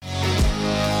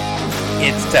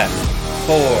It's time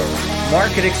for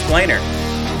Market Explainer,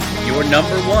 your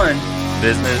number one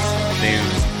business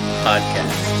news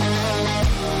podcast.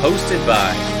 Hosted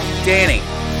by Danny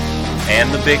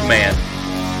and the big man.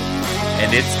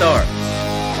 And it starts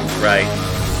right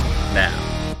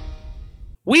now.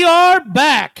 We are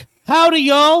back. Howdy,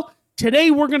 y'all. Today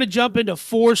we're going to jump into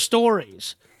 4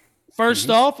 stories.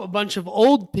 First off, a bunch of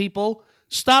old people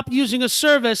stop using a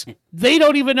service they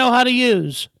don't even know how to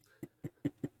use.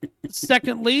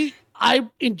 Secondly,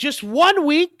 in just 1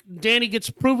 week, Danny gets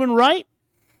proven right.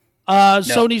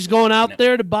 Sony's going out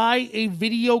there to buy a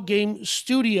video game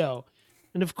studio.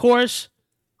 And of course,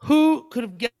 who could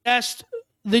have guessed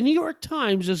the New York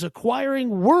Times is acquiring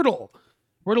Wordle?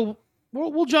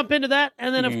 We'll jump into that.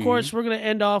 And then, of course, we're going to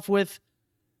end off with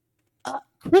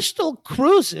Crystal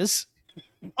Cruises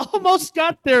almost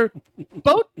got their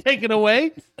boat taken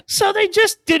away, so they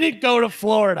just didn't go to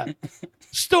Florida.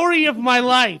 Story of my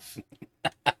life.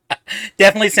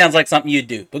 Definitely sounds like something you'd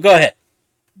do, but go ahead.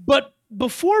 But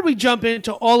before we jump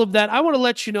into all of that, I want to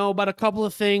let you know about a couple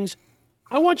of things.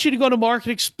 I want you to go to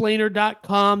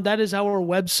marketexplainer.com. That is our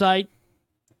website.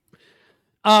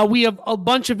 We have a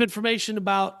bunch of information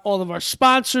about all of our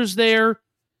sponsors there,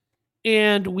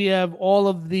 and we have all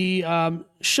of the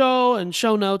show and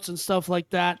show notes and stuff like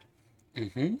that.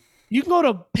 Mm-hmm. You can go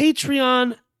to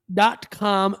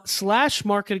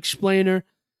patreon.com/marketexplainer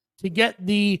to get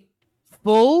the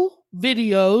full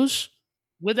videos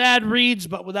with ad reads,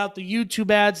 but without the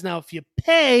YouTube ads. Now, if you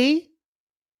pay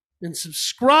and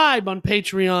subscribe on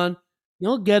Patreon,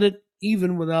 you'll get it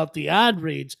even without the ad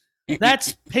reads.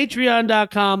 That's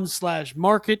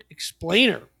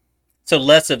patreon.com/marketexplainer. So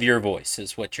less of your voice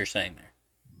is what you're saying there.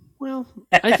 Well,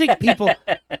 I think people,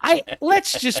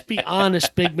 let's just be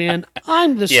honest, big man.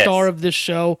 I'm the star of this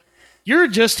show. You're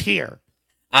just here.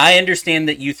 I understand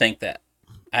that you think that.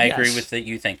 I agree with that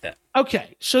you think that.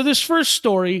 Okay, so this first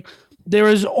story, there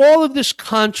is all of this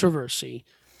controversy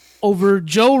over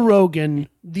Joe Rogan,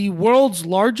 the world's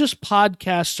largest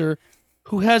podcaster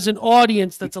who has an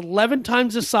audience that's 11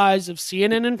 times the size of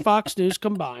CNN and Fox News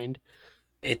combined.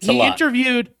 It's a lot.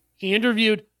 He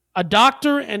interviewed a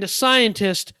doctor and a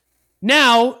scientist.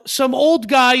 Now, some old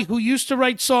guy who used to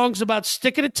write songs about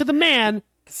sticking it to the man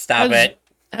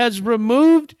has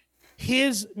removed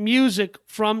his music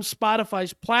from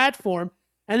Spotify's platform.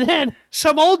 And then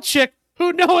some old chick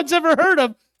who no one's ever heard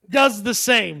of does the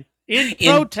same in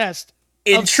protest.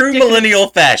 In true millennial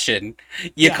fashion,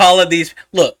 you call it these...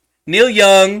 Look, Neil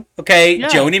Young,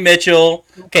 Joni Mitchell,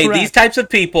 Correct. These types of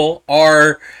people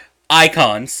are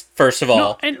icons, first of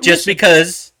all. Just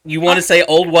because you want to say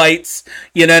old whites,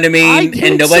 you know what I mean?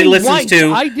 And nobody listens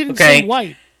to... I didn't say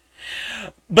white.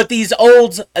 But these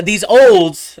olds,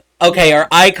 are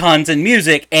icons in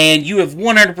music, and you have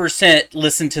 100%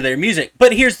 listened to their music.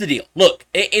 But here's the deal. Look,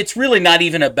 it's really not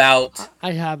even about...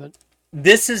 I haven't.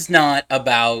 This is not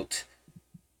about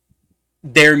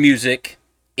their music.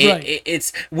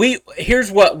 Here's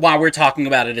why we're talking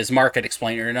about it as Market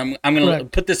Explainer, and I'm going to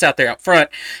put this out there up front,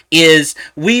 is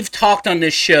we've talked on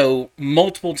this show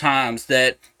multiple times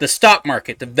that the stock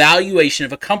market, the valuation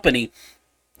of a company,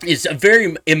 is a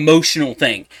very emotional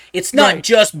thing. It's not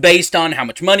just based on how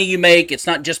much money you make. It's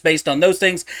not just based on those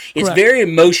things. It's very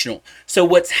emotional. So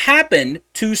what's happened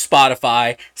to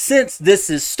Spotify since this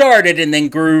has started and then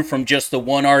grew from just the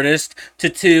one artist to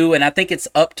 2, and I think it's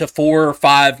up to 4 or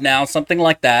 5 now, something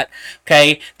like that.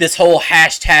 Okay. This whole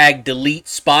hashtag delete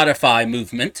Spotify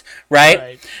movement,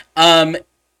 right?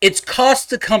 It's cost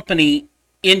the company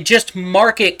in just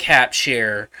market cap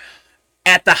share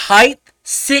at the height,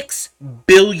 $6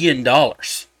 billion.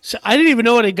 So I didn't even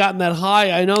know it had gotten that high.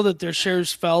 I know that their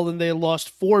shares fell and they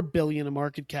lost $4 billion in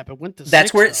market cap. It went to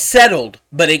That's where it settled,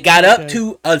 but it got up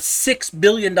to a $6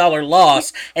 billion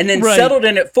loss and then settled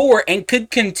in at 4 and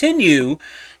could continue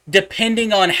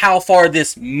depending on how far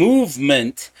this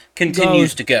movement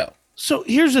continues to go. So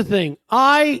here's the thing.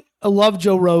 I love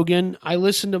Joe Rogan. I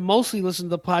mostly listen to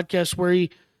the podcast where he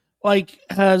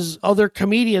has other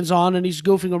comedians on and he's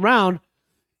goofing around.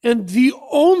 And the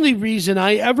only reason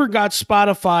I ever got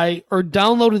Spotify or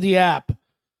downloaded the app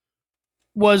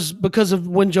was because of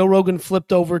when Joe Rogan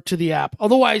flipped over to the app.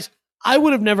 Otherwise, I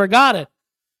would have never got it.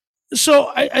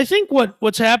 So I think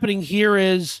what's happening here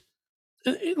is,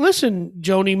 listen,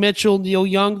 Joni Mitchell, Neil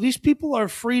Young, these people are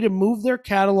free to move their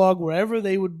catalog wherever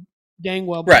they would dang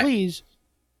well please.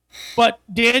 But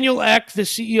Daniel Ek, the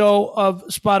CEO of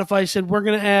Spotify, said, we're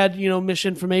going to add,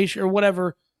 misinformation or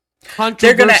whatever.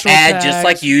 They're going to add, just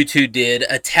like YouTube did,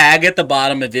 a tag at the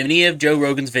bottom of any of Joe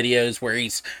Rogan's videos where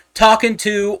he's talking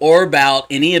to or about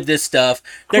any of this stuff.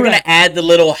 They're going to add the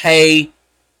little, hey,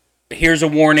 here's a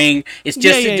warning. It's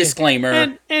just a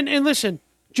disclaimer. And listen,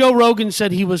 Joe Rogan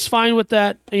said he was fine with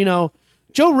that. You know,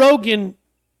 Joe Rogan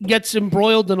gets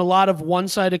embroiled in a lot of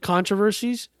one-sided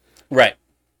controversies. Right.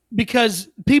 Because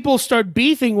people start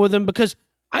beefing with him because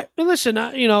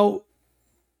you know,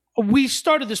 we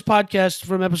started this podcast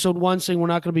from episode 1 saying we're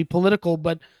not going to be political,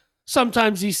 but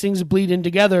sometimes these things bleed in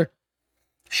together.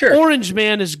 Sure. Orange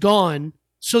Man is gone,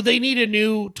 so they need a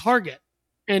new target.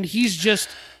 And he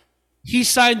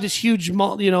signed this huge,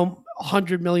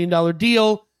 $100 million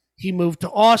deal. He moved to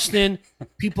Austin.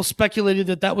 People speculated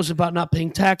that was about not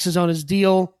paying taxes on his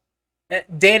deal.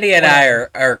 Danny and I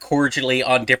are cordially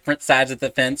on different sides of the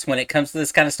fence when it comes to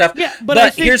this kind of stuff. Yeah,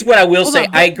 but here's what I will say.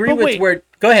 I agree with where...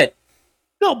 Go ahead.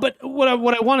 No, but what I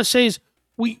want to say is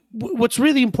what's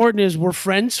really important is we're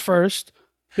friends first,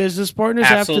 business partners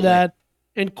after that,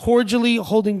 and cordially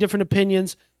holding different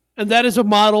opinions. And that is a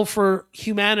model for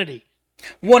humanity.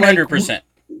 100%.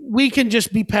 We can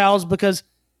just be pals because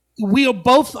we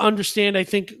both understand, I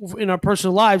think, in our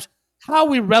personal lives,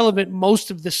 how irrelevant most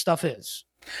of this stuff is.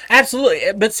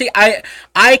 Absolutely. But see,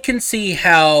 I can see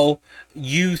how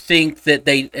you think that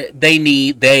they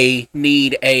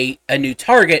need a new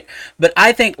target. But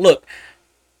I think, look,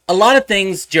 a lot of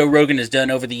things Joe Rogan has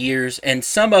done over the years, and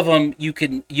some of them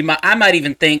I might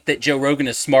even think that Joe Rogan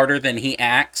is smarter than he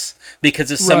acts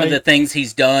because of some of the things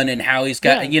he's done and how he's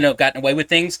gotten away with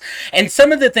things. And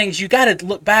some of the things you got to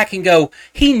look back and go,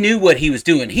 he knew what he was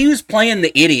doing. He was playing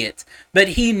the idiot, but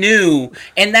he knew,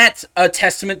 and that's a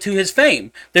testament to his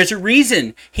fame. There's a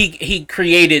reason he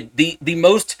created the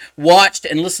most watched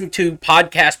and listened to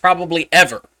podcast probably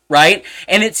ever, right?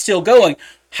 And it's still going.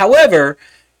 However,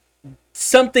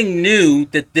 something new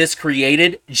that this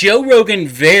created, Joe Rogan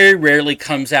very rarely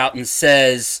comes out and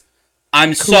says,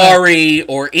 I'm sorry,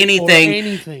 or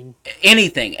anything.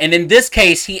 And in this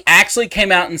case, he actually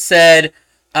came out and said,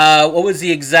 what was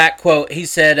the exact quote? He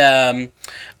said,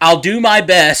 I'll do my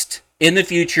best in the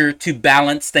future to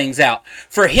balance things out.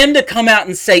 For him to come out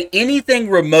and say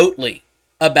anything remotely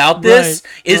about this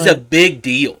is a big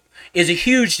deal, is a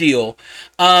huge deal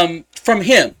from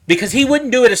him, because he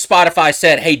wouldn't do it if Spotify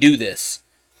said, hey, do this.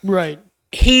 Right.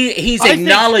 He's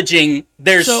acknowledging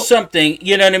there's something,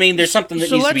 you know what I mean? There's something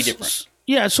that needs to be different.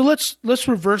 Yeah, so let's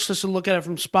reverse this and look at it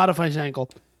from Spotify's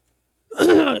angle.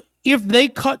 If they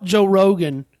cut Joe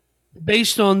Rogan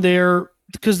based on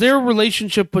because their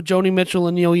relationship with Joni Mitchell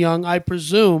and Neil Young, I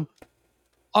presume,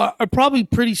 are probably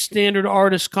pretty standard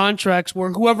artist contracts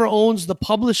where whoever owns the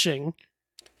publishing,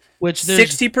 which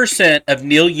 60% of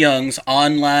Neil Young's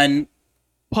online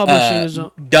publishing is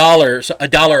a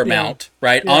dollar amount,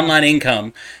 right? Yeah. Online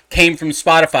income came from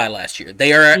Spotify last year.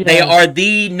 They are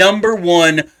the number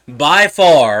one by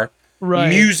far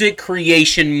music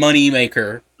creation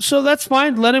moneymaker. So that's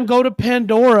fine. Let him go to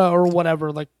Pandora or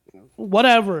whatever,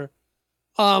 whatever.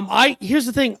 Here's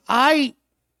the thing. I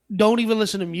don't even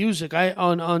listen to music.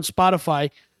 On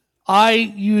Spotify. I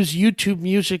use YouTube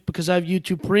Music because I have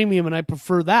YouTube Premium and I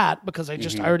prefer that because I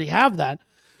already have that.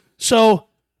 So,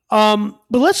 but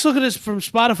let's look at this from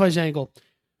Spotify's angle.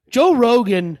 Joe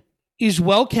Rogan is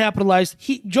well capitalized.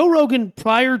 Joe Rogan,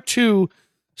 prior to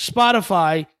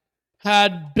Spotify,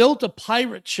 had built a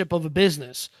pirate ship of a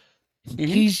business. Mm-hmm.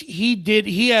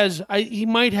 He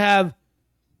might have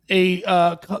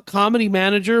a comedy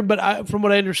manager, but from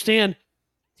what I understand,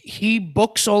 he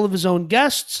books all of his own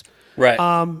guests. Right.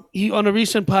 He, on a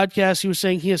recent podcast, he was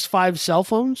saying he has 5 cell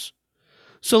phones.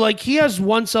 So he has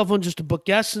one cell phone just to book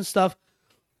guests and stuff.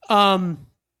 And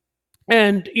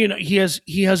he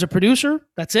has a producer.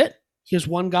 That's it. He has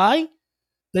one guy.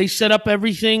 They set up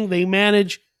everything. They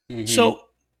manage. Mm-hmm. So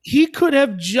he could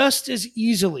have just as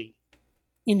easily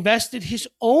invested his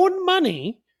own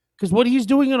money, because what he's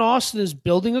doing in Austin is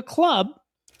building a club.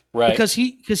 Right. Because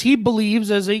he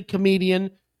believes as a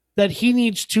comedian that he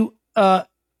needs to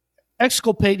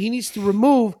exculpate. He needs to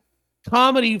remove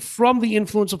comedy from the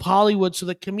influence of Hollywood so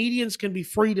that comedians can be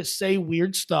free to say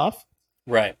weird stuff.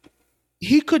 Right.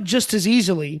 He could just as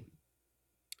easily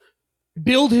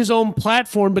build his own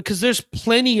platform, because there's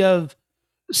plenty of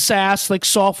SaaS,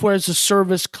 software as a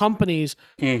service companies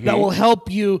that will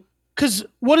help you. Because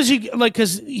what is he like?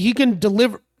 Because he can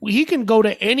deliver. He can go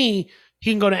to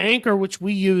Anchor, which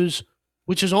we use,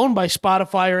 which is owned by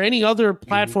Spotify, or any other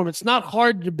platform. It's not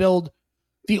hard to build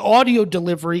the audio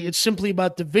delivery. It's simply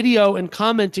about the video and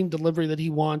commenting delivery that he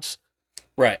wants.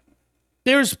 Right.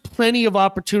 There's plenty of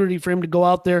opportunity for him to go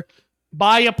out there,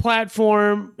 buy a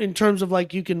platform in terms of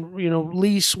you can,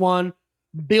 lease one,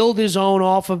 build his own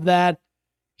off of that.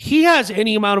 He has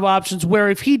any amount of options where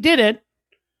if he did it,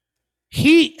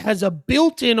 he has a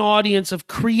built-in audience of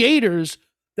creators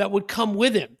that would come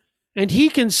with him. and he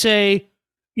can say,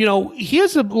 he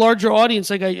has a larger audience,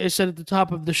 like I said at the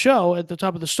top of the show, at the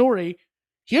top of the story.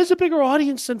 He has a bigger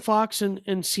audience than Fox and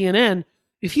CNN.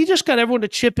 If he just got everyone to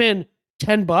chip in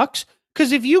 $10,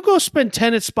 because if you go spend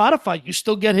 10 at Spotify, you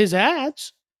still get his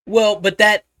ads. Well, but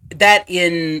that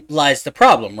in lies the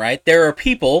problem, right? There are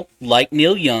people like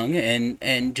Neil Young and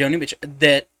Joni Mitchell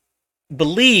that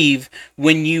believe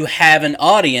when you have an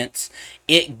audience,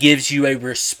 it gives you a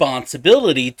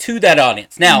responsibility to that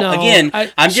audience. Now,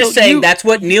 I'm just saying that's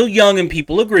what Neil Young and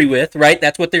people agree with, right?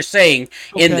 That's what they're saying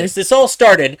in this. This all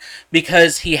started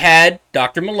because he had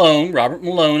Dr. Malone, Robert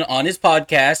Malone, on his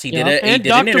podcast. He did an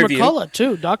interview. Dr. McCullough,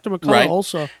 too. Dr. McCullough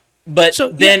also. But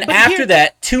after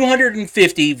that,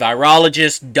 250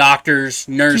 virologists, doctors,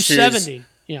 nurses... 270.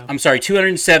 Yeah. I'm sorry,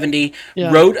 270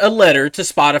 wrote a letter to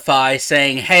Spotify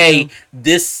saying, "Hey,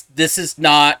 this is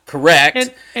not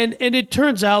correct." And it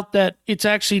turns out that it's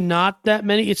actually not that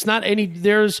many. It's not any.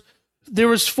 There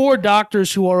was 4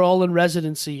 doctors who are all in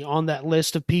residency on that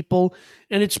list of people,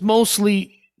 and it's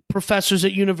mostly professors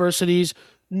at universities,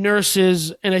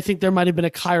 nurses, and I think there might have been a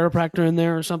chiropractor in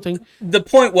there or something. The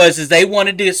point is they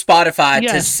wanted to Spotify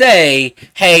to say,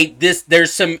 "Hey,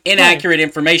 there's some inaccurate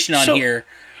information on here."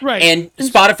 Right. And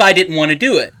Spotify didn't want to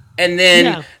do it. And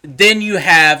then you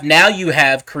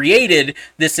have created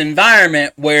this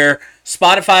environment where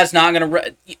Spotify's not going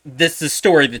to this is the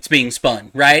story that's being spun,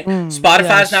 right?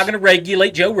 Spotify's not going to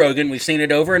regulate Joe Rogan. We've seen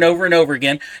it over and over and over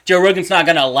again. Joe Rogan's not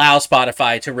going to allow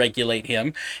Spotify to regulate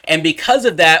him. And because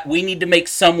of that, we need to make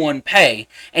someone pay.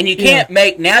 And you can't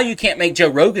make Joe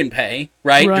Rogan pay,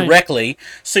 right? Directly.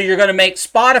 So you're going to make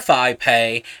Spotify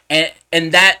pay,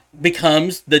 and that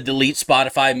becomes the delete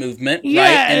Spotify movement, right?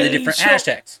 And the different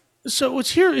hashtags. So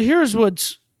here's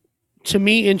what's to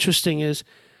me interesting is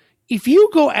if you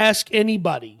go ask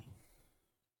anybody,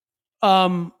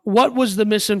 what was the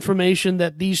misinformation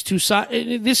that these two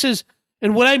this is,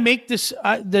 and when I make this,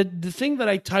 the thing that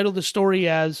I titled the story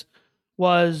as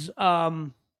was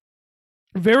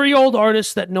very old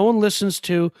artists that no one listens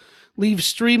to leave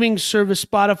streaming service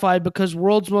Spotify because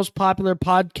world's most popular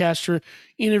podcaster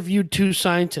interviewed 2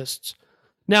 scientists.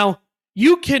 Now,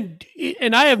 you can,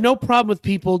 and I have no problem with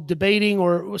people debating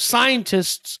or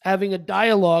scientists having a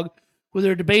dialogue where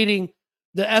they're debating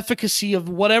the efficacy of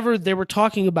whatever they were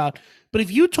talking about. But if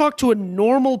you talk to a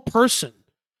normal person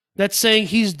that's saying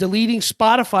he's deleting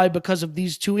Spotify because of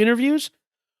these 2 interviews,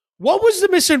 what was the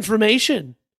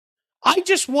misinformation? I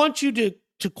just want you to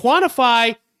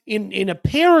quantify in a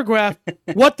paragraph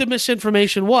what the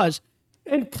misinformation was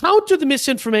and counter the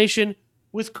misinformation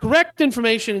with correct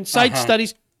information and cite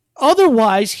studies.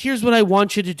 Otherwise, here's what I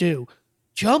want you to do.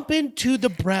 Jump into the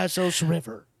Brazos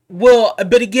River. Well,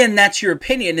 but again, that's your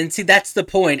opinion. And see, that's the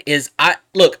point is I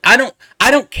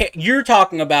don't care. You're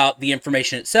talking about the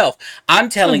information itself. I'm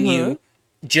telling you,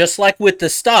 just like with the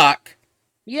stock,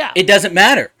 it doesn't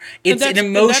matter. It's an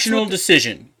emotional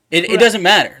decision. It doesn't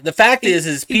matter. The fact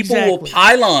is people will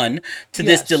pile on to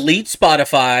this delete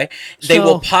Spotify. They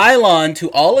will pile on to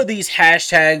all of these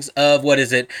hashtags of,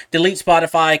 delete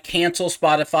Spotify, cancel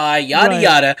Spotify, yada,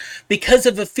 yada, because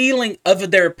of a feeling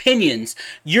of their opinions.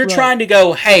 You're trying to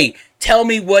go, hey, tell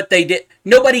me what they did.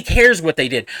 Nobody cares what they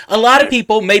did. A lot of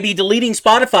people may be deleting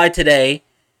Spotify today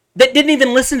that didn't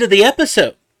even listen to the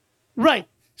episode. Right.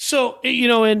 So,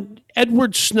 and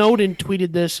Edward Snowden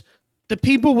tweeted this, the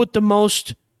people with the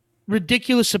most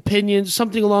ridiculous opinions,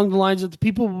 something along the lines of the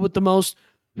people with the most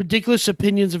ridiculous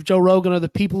opinions of Joe Rogan are the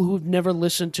people who've never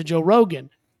listened to Joe Rogan.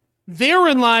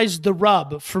 Therein lies the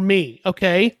rub for me,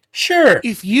 okay? Sure.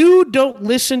 If you don't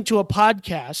listen to a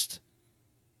podcast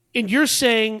and you're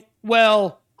saying,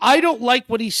 well, I don't like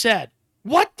what he said.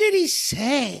 What did he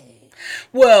say?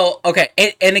 Well, okay.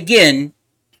 And again,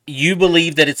 you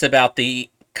believe that it's about the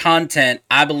content.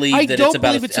 I believe that it's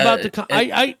about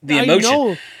the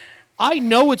emotion. I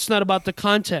know it's not about the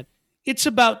content. It's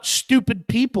about stupid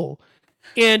people.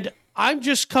 And I'm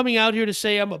just coming out here to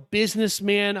say I'm a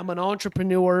businessman. I'm an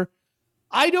entrepreneur.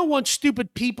 I don't want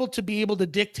stupid people to be able to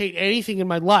dictate anything in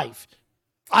my life.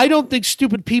 I don't think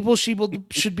stupid people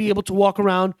should be able to walk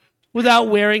around without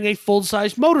wearing a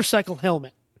full-size motorcycle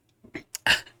helmet.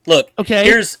 Look,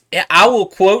 I will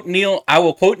quote Neil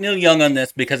Young on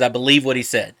this because I believe what he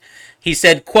said. He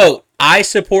said, quote, "I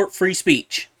support free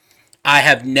speech. I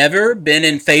have never been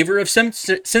in favor of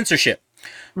censorship.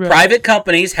 Right. Private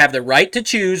companies have the right to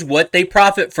choose what they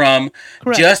profit from,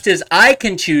 just as I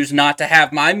can choose not to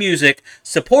have my music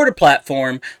support a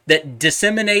platform that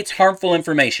disseminates harmful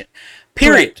information."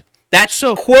 Period. Correct. That's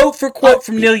quote for quote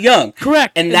from Neil Young.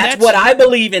 Correct. And that's what I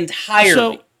believe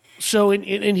entirely.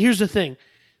 And here's the thing.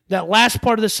 That last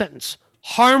part of the sentence,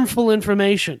 harmful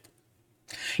information.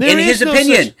 In his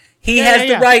opinion, he has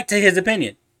the right to his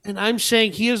opinion. And I'm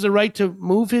saying he has the right to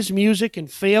move his music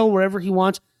and fail wherever he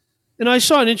wants. And I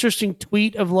saw an interesting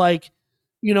tweet of like,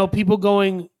 people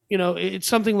going, it's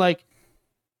something like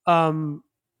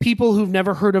people who've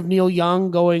never heard of Neil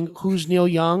Young going, who's Neil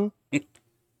Young?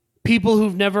 People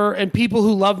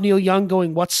who love Neil Young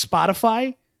going, what's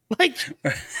Spotify? Like,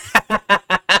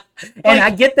 and I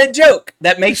get that joke.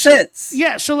 That makes sense.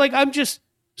 Yeah. So like,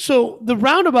 so the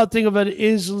roundabout thing of it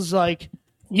is like,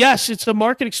 yes, it's a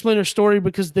market explainer story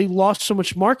because they lost so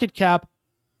much market cap,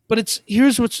 but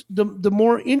here's what's the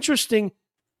more interesting.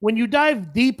 When you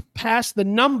dive deep past the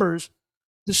numbers,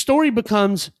 the story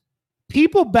becomes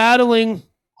people battling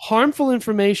harmful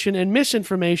information and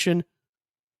misinformation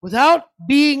without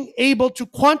being able to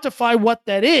quantify what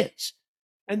that is.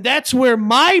 And that's where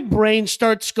my brain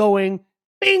starts going,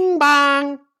 bing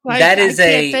bang. Like, I can't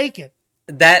take it.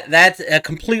 That's a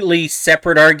completely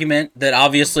separate argument that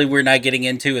obviously we're not getting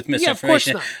into with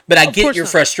misinformation. Yeah, but I get your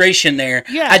frustration there.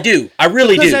 Yeah. I do. I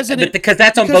really do. Because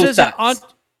that's on both sides.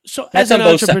 That's on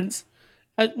both sides.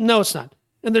 No, it's not.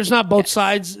 And there's not both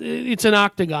sides. It's an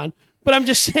octagon. But I'm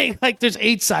just saying, like, there's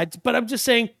 8 sides. But I'm just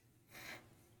saying,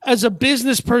 as a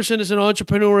business person, as an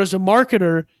entrepreneur, as a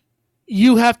marketer,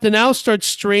 you have to now start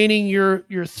straining your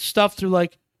stuff through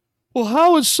like, well,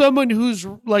 how is someone who's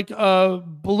like a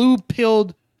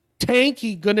blue-pilled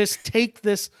tanky gonna take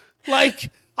this?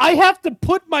 Like, I have to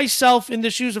put myself in the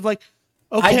shoes of like,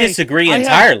 okay, I disagree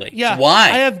entirely.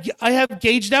 Why? I have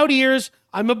gauged out ears.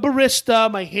 I'm a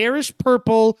barista. My hair is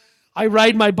purple. I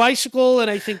ride my bicycle, and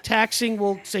I think taxing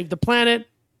will save the planet.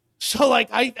 So, like,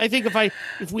 I think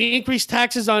if we increase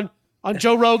taxes on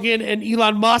Joe Rogan and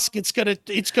Elon Musk, it's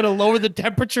gonna lower the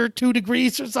temperature 2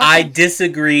 degrees or something. I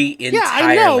disagree entirely. Yeah,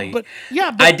 I know, but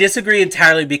I disagree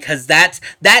entirely because that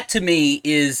to me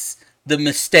is the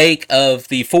mistake of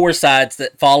the 4 sides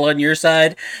that fall on your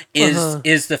side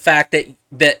is the fact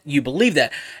that you believe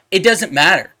that. It doesn't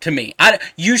matter to me.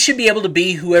 You should be able to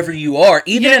be whoever you are,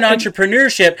 even in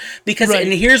entrepreneurship, because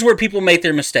and here's where people make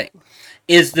their mistake.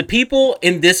 Is the people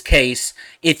in this case,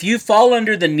 if you fall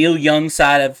under the Neil Young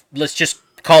side of, let's just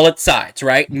call it sides,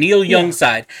 right? Neil Young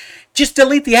side, just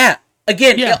delete the app.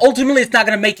 Again, ultimately, it's not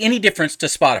going to make any difference to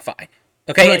Spotify.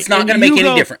 Okay? Right. It's not going to make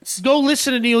any difference. Go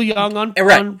listen to Neil Young on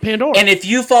Pandora. And if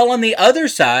you fall on the other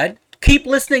side, keep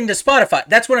listening to Spotify.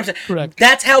 That's what I'm saying. Correct.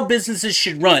 That's how businesses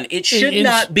should run. It should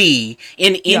not be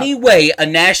in any way a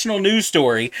national news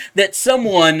story that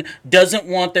someone doesn't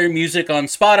want their music on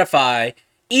Spotify.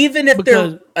 Even if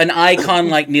they're an icon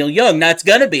like Neil Young, that's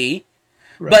going to be.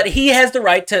 Right. But he has the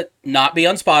right to not be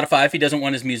on Spotify if he doesn't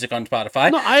want his music on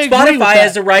Spotify. No, I agree with Spotify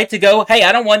has the right to go, hey,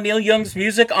 I don't want Neil Young's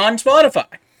music on Spotify.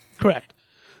 Correct.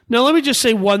 Now, let me just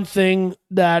say one thing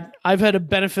that I've had a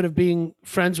benefit of being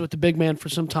friends with the big man for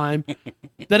some time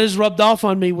that has rubbed off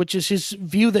on me, which is his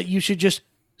view that you should just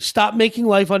stop making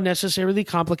life unnecessarily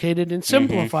complicated and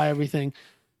simplify everything.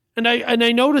 And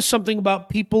I noticed something about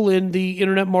people in the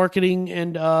internet marketing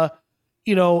and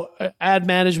ad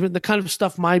management, the kind of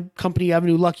stuff my company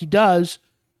Avenue Lucky does.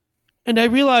 And I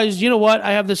realized, you know what,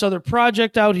 I have this other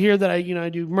project out here that I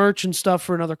do merch and stuff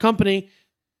for another company.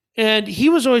 And he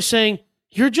was always saying,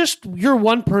 you're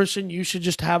one person, you should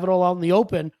just have it all out in the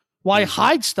open. Why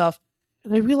hide stuff?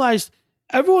 And I realized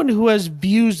everyone who has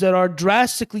views that are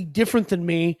drastically different than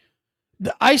me,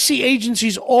 I see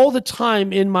agencies all the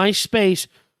time in my space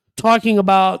talking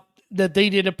about that they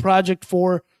did a project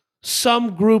for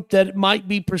some group that might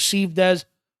be perceived as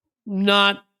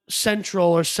not central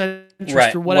or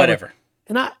centrist or whatever.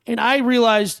 And I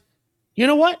realized, you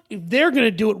know what? If they're going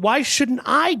to do it, why shouldn't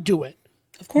I do it?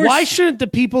 Of course. Why shouldn't the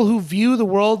people who view the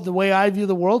world the way I view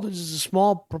the world, which is a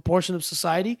small proportion of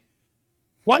society,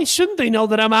 why shouldn't they know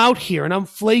that I'm out here and I'm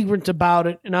flagrant about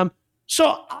it?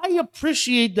 So I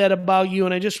appreciate that about you,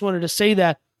 and I just wanted to say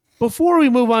that before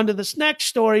we move on to this next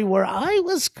story where I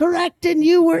was correct and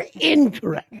you were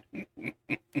incorrect.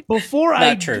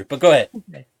 Not true, but go ahead.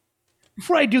 Okay.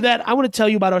 Before I do that, I want to tell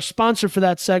you about our sponsor for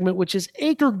that segment, which is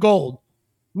Acre Gold.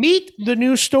 Meet the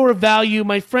new store of value.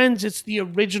 My friends, it's the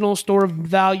original store of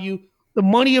value, the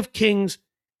money of kings.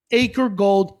 Acre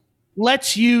Gold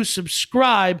lets you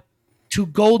subscribe to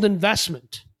gold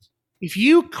investment. If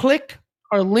you click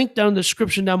our link down in the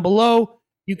description down below,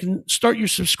 you can start your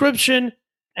subscription,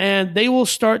 and they will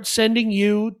start sending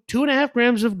you 2.5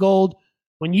 grams of gold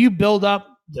when you build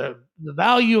up the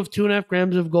value of 2.5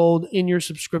 grams of gold in your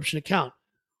subscription account.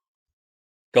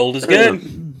 Gold is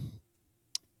good.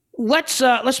 Let's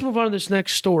move on to this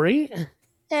next story.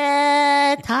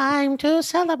 Time to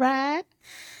celebrate.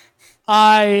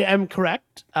 I am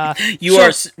correct. You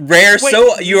are rare.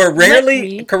 Wait, you are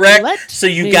rarely correct. So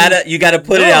you gotta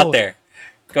put it out there.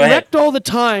 Go ahead. Correct all the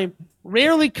time.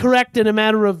 Rarely correct in a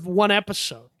matter of one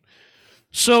episode.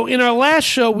 So in our last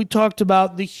show, we talked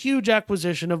about the huge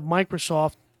acquisition of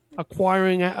Microsoft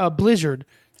acquiring Blizzard.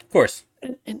 Of course.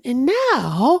 And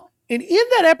now, and in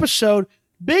that episode,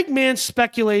 Big Man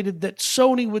speculated that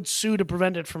Sony would sue to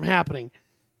prevent it from happening.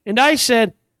 And I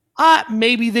said,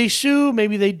 maybe they sue,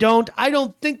 maybe they don't. I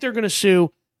don't think they're going to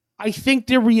sue. I think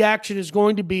their reaction is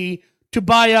going to be to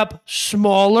buy up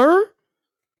smaller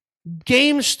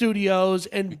game studios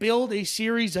and build a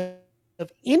series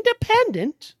of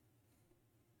independent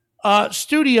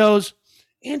studios.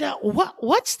 And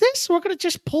what's this? We're going to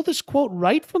just pull this quote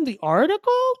right from the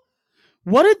article.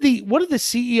 What did the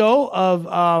CEO of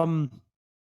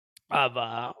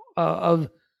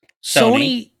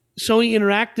Sony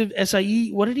Interactive SIE?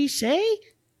 What did he say?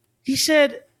 He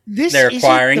said they're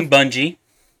acquiring Bungie.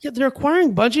 Yeah, they're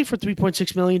acquiring Bungie for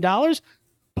 $3.6 million.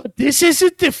 But this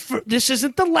isn't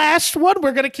the last one.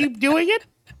 We're going to keep doing it.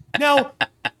 Now,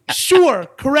 sure,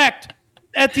 correct.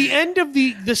 At the end of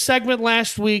the segment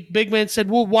last week, Big Man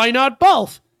said, well, why not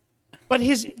both? But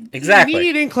his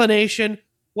immediate inclination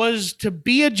was to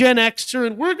be a Gen Xer,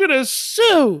 and we're going to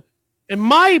sue. And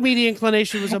my immediate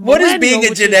inclination was what does being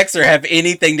a Gen Xer have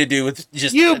anything to do with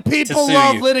just you people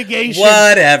love litigation?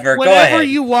 Whatever. Go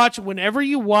ahead. Whenever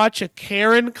you watch a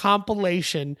Karen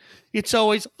compilation, it's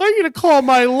always, I'm going to call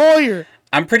my lawyer.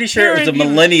 I'm pretty sure it was a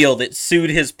millennial that sued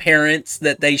his parents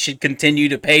that they should continue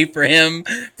to pay for him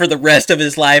for the rest of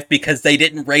his life because they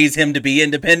didn't raise him to be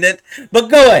independent. But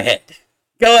go ahead.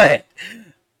 Go ahead.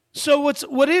 So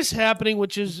what is happening,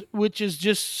 which is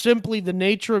just simply the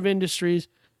nature of industries,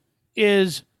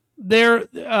 is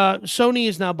Sony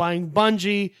is now buying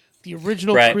Bungie, the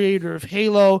original creator of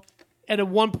Halo, and at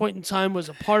one point in time was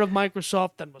a part of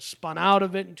Microsoft, then was spun out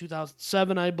of it in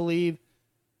 2007, I believe.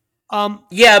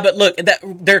 Yeah, but look,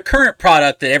 their current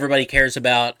product that everybody cares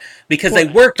about, because they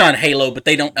worked on Halo, but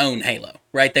they don't own Halo,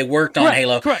 right? They worked on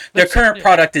Halo. Correct. Their current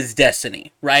product is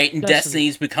Destiny, right? And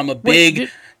Destiny's become a big...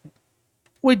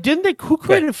 Wait, didn't they? Who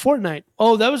created Fortnite?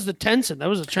 Oh, that was the Tencent. That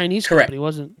was a Chinese company,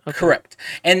 wasn't it? Okay. Correct.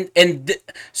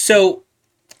 So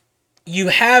you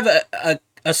have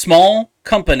a small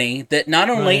company that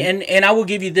not only, and I will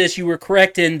give you this, you were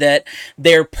correct in that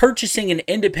they're purchasing an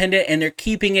independent and they're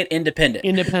keeping it independent.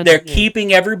 They're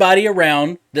keeping everybody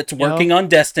around that's working on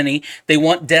Destiny. They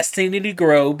want Destiny to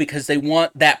grow because they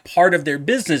want that part of their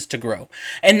business to grow.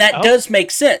 And that does make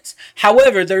sense.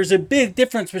 However, there's a big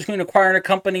difference between acquiring a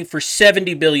company for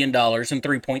 $70 billion and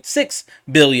 $3.6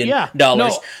 billion. Yeah,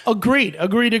 no, agreed.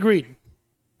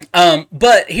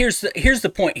 But here's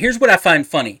the point. Here's what I find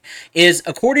funny is,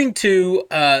 according to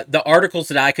the articles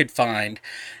that I could find,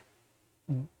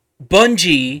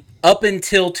 Bungie up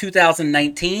until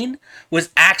 2019 was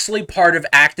actually part of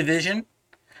Activision,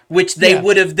 which they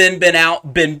would have then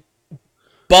been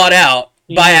bought out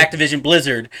by Activision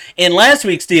Blizzard. In last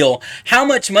week's deal, how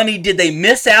much money did they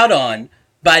miss out on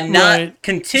by not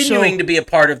continuing to be a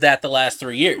part of that the last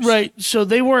 3 years? Right. So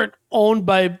they weren't owned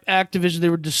by Activision. They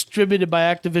were distributed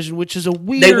by Activision, which is a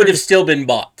weird... They would have still been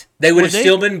bought.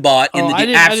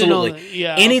 Absolutely.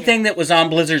 Anything that was on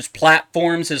Blizzard's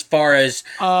platforms as far as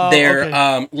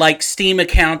their like Steam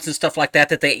accounts and stuff like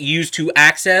that they used to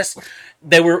access,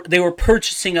 they were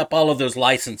purchasing up all of those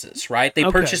licenses, right? They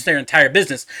purchased their entire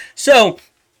business. So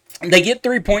they get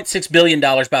 $3.6 billion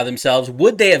by themselves.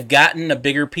 Would they have gotten a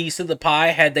bigger piece of the pie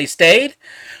had they stayed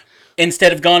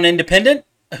instead of gone independent?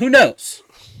 Who knows?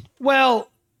 Well,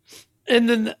 and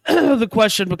then the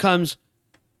question becomes,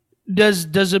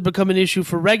 does it become an issue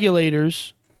for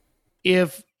regulators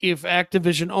if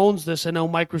Activision owns this? I know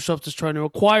Microsoft is trying to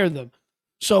acquire them.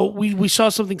 So we saw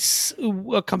something,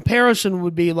 a comparison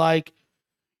would be like,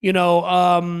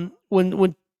 when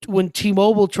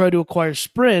T-Mobile tried to acquire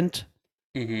Sprint,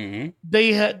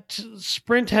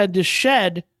 Sprint had to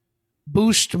shed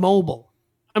Boost Mobile.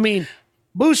 I mean,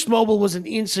 Boost Mobile was an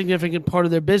insignificant part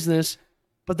of their business,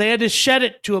 but they had to shed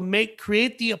it to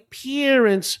create the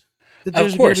appearance that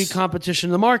there's going to be competition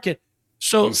in the market.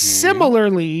 So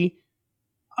similarly,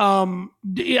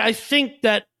 I think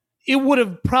that it would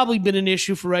have probably been an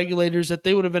issue for regulators that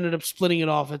they would have ended up splitting it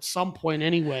off at some point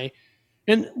anyway.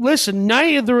 And listen,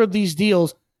 neither of these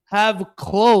deals have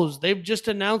closed. They've just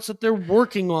announced that they're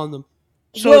working on them.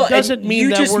 So it doesn't mean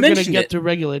that we're going to get to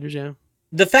regulators. Yeah.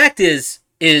 The fact is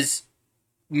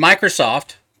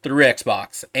Microsoft through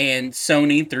Xbox and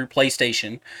Sony through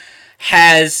PlayStation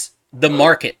has the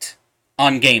market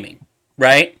on gaming,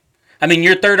 right? I mean,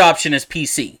 your third option is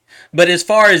PC. But as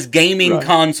far as gaming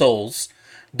consoles,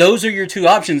 those are your two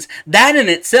options. That in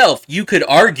itself, you could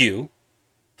argue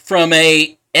from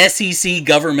a SEC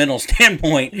governmental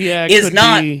standpoint, is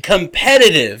not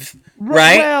competitive,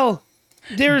 right?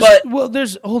 Well,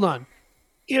 there's hold on.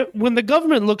 When the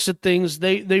government looks at things,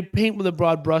 they paint with a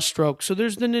broad brushstroke. So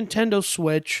there's the Nintendo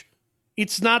Switch.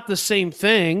 It's not the same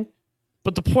thing,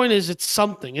 but the point is, it's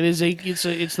something.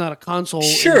 It's not a console.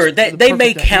 Sure, they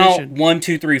may count 1,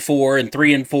 2, 3, 4, and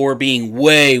 3 and 4 being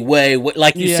way,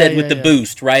 like you said with the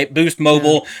Boost, right? Boost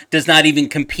Mobile does not even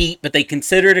compete, but they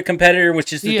consider it a competitor,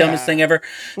 which is the dumbest thing ever.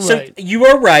 So you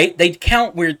are right; they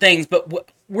count weird things, but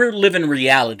we're living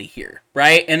reality here,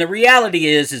 right? And the reality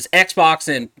is Xbox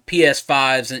and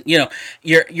PS5s, and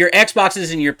your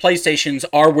Xboxes and your PlayStations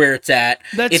are where it's at.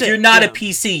 If you're not a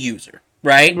PC user,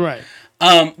 right? Right.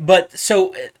 But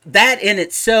so that in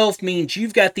itself means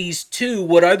you've got these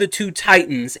what are the two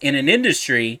titans in an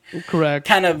industry, correct?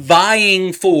 Kind of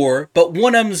vying for, but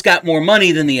one of them's got more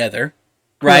money than the other,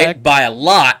 right? Correct. By a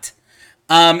lot.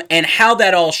 And how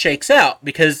that all shakes out,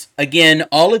 because again,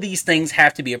 all of these things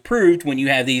have to be approved when you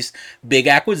have these big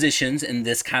acquisitions in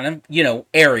this kind of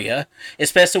area,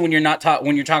 especially when you're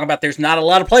talking about there's not a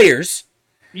lot of players.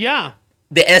 Yeah.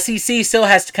 The SEC still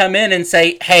has to come in and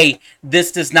say, hey,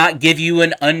 this does not give you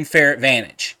an unfair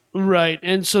advantage. Right.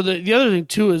 And so the other thing,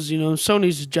 too, is,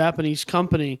 Sony's a Japanese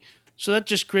company. So that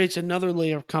just creates another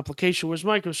layer of complication, whereas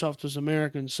Microsoft was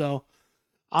American. So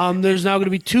there's now going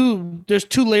to be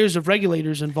two layers of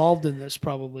regulators involved in this,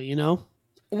 probably,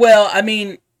 Well, I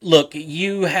mean, look,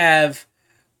 you have...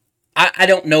 I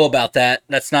don't know about that.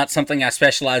 That's not something I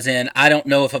specialize in. I don't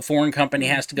know if a foreign company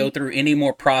has to go through any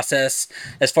more process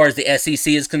as far as the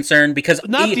SEC is concerned, because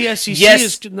not the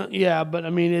SEC but I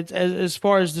mean, it's as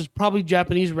far as there's probably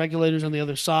Japanese regulators on the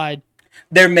other side.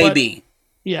 There may be.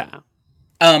 Yeah.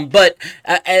 But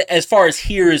as far as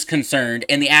here is concerned,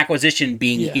 and the acquisition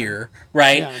being here,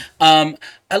 right? Yeah.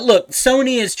 Look,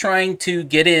 Sony is trying to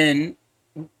get in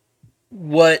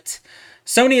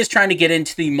Sony is trying to get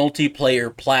into the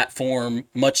multiplayer platform,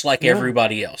 much like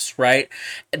everybody else, right?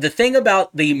 The thing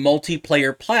about the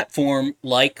multiplayer platform,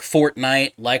 like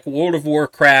Fortnite, like World of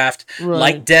Warcraft,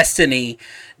 like Destiny,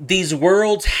 these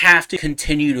worlds have to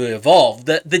continue to evolve.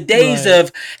 The days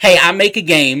of, hey, I make a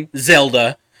game,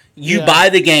 Zelda, you buy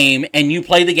the game, and you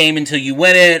play the game until you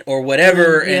win it, or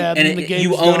whatever,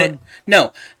 you own it.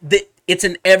 No, it's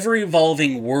an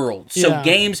ever-evolving world. So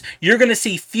games, you're going to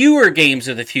see fewer games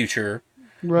of the future,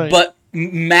 but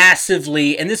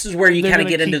massively, and this is where you kind of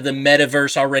get into the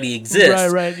metaverse already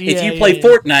exists. If you play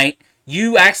Fortnite,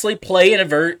 you actually play in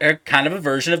a kind of a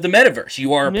version of the metaverse.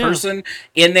 You are a person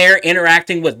in there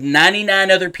interacting with 99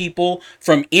 other people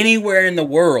from anywhere in the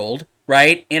world,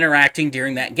 right? Interacting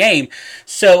during that game.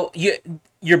 So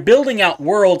you're building out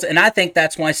worlds, and I think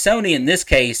that's why Sony in this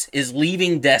case is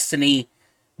leaving Destiny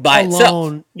by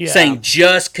itself, saying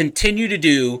just continue to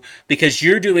do, because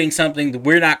you're doing something that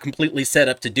we're not completely set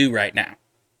up to do right now.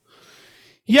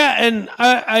 Yeah, and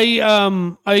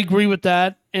I agree with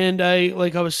that, and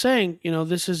like I was saying,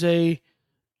 this is a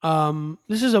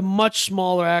much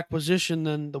smaller acquisition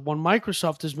than the one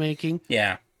Microsoft is making.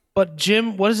 Yeah. But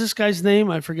Jim, what is this guy's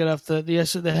name? I forget off the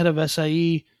head of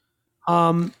SIE.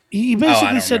 He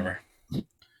basically said, remember.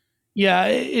 Yeah,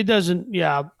 it doesn't.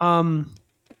 Yeah.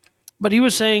 But he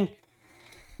was saying,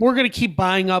 we're going to keep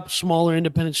buying up smaller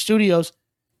independent studios,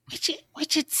 which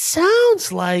it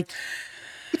sounds like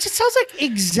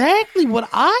exactly what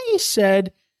I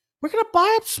said. We're going to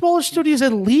buy up smaller studios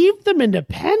and leave them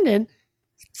independent.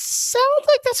 It sounds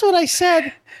like that's what I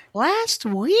said last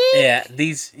week. Yeah,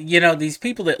 these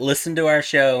people that listen to our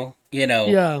show, they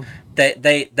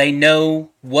know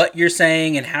what you're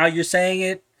saying and how you're saying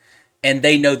it. And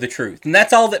they know the truth. And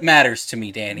that's all that matters to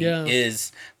me, Danny,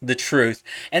 is the truth.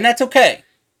 And that's okay.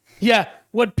 Yeah.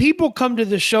 What people come to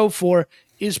the show for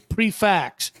is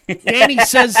pre-facts. Danny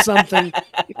says something.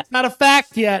 It's not a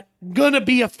fact yet. Gonna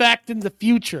be a fact in the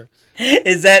future.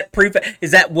 Is that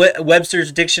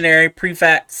Webster's Dictionary,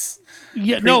 pre-facts?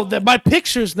 Yeah, my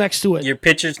picture's next to it. Your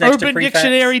picture's next to pre-facts?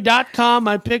 UrbanDictionary.com,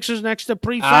 my picture's next to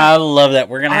pre-facts. I love that.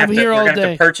 We're gonna have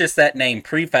to purchase that name,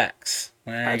 pre-facts.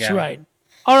 That's right.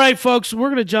 All right, folks, we're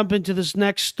going to jump into this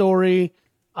next story.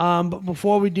 But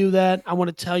before we do that, I want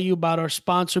to tell you about our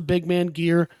sponsor, Big Man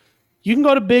Gear. You can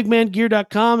go to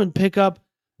bigmangear.com and pick up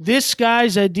this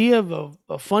guy's idea of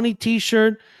a funny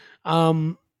T-shirt.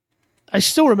 I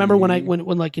still remember when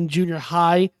like in junior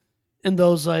high, and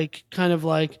those like kind of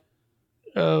like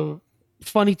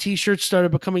funny T-shirts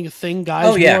started becoming a thing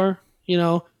guys wore,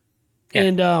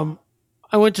 and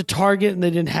I went to Target and they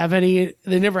didn't have any.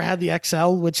 They never had the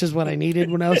XL, which is what I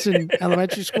needed when I was in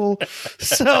elementary school.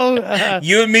 So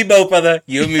you and me both, brother.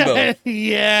 You and me both.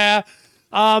 Yeah.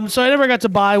 So I never got to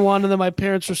buy one, and then my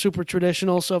parents were super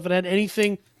traditional. So if it had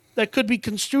anything that could be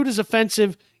construed as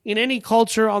offensive in any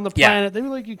culture on the planet, they'd be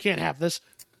like, "You can't have this."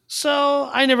 So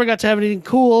I never got to have anything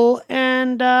cool,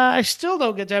 and I still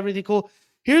don't get to have anything cool.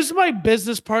 Here's my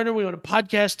business partner. We own a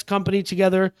podcast company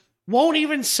together. Won't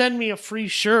even send me a free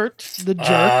shirt. The jerk.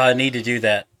 I need to do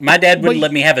that. My dad wouldn't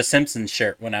let me have a Simpsons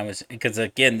shirt when I was, because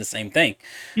again, the same thing.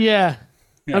 Yeah.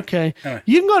 Okay.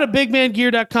 You can go to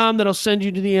bigmangear.com. That'll send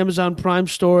you to the Amazon Prime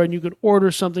store, and you can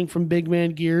order something from Big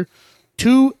Man Gear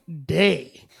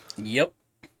today. Yep.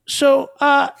 So,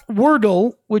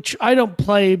 Wordle, which I don't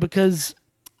play because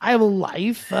I have a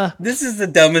life. This is the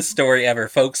dumbest story ever,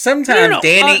 folks. Sometimes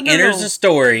Danny enters a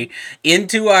story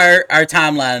into our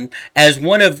timeline as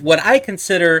one of what I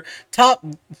consider top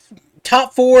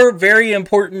 4 very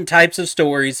important types of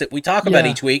stories that we talk about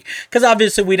each week. Because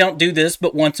obviously we don't do this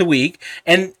but once a week.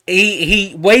 And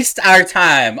he wastes our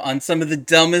time on some of the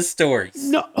dumbest stories.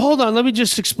 No, hold on. Let me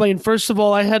just explain. First of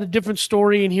all, I had a different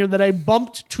story in here that I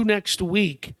bumped to next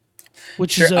week,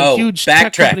 which is a huge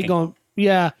tech company going.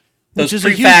 Yeah. Those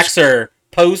prefax are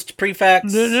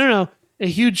post-prefax? No. A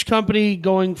huge company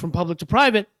going from public to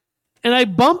private. And I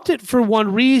bumped it for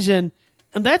one reason,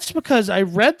 and that's because I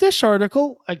read this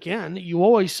article. Again, you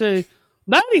always say,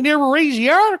 "Ninety never reads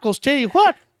the articles." Tell you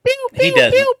what. Pew, pew, he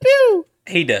doesn't. Pew, pew.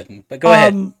 He doesn't, but go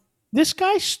ahead. This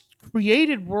guy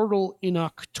created Wordle in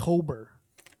October.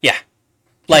 Yeah.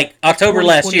 Like October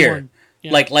last year.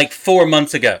 Yeah. Like 4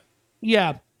 months ago.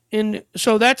 Yeah. And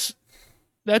so that's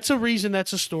a reason,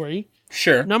 that's a story.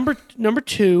 Sure. Number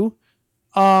 2,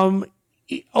 a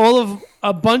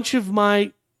bunch of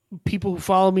my people who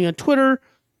follow me on Twitter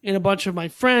and a bunch of my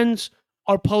friends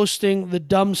are posting the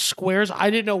dumb squares. I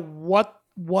didn't know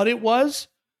what it was.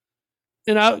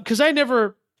 And I'm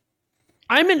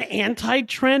an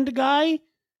anti-trend guy.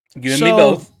 You and me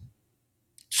both.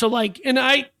 So and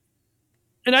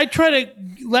I try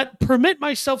to permit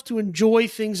myself to enjoy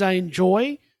things I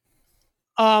enjoy.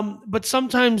 But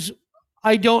sometimes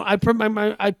I don't. I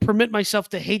permit myself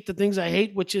to hate the things I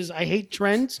hate, which is I hate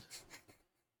trends.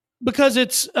 Because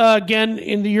it's again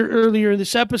earlier in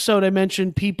this episode, I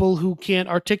mentioned people who can't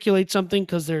articulate something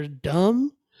because they're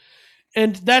dumb,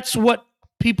 and that's what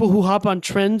people who hop on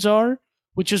trends are.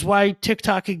 Which is why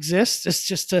TikTok exists. It's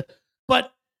just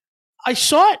but I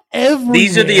saw it everywhere.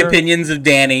 These are the opinions of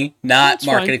Danny, not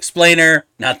Market Explainer,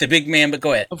 not the big man. But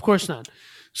go ahead. Of course not.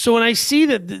 So when I see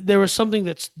that there was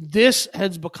something this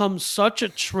has become such a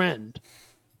trend,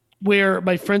 where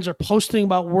my friends are posting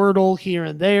about Wordle here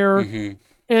and there. Mm-hmm.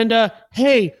 And,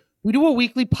 hey, we do a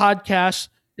weekly podcast,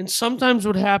 and sometimes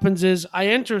what happens is I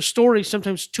enter a story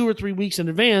sometimes 2 or 3 weeks in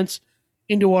advance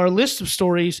into our list of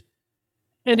stories,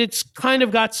 and it's kind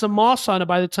of got some moss on it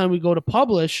by the time we go to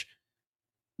publish.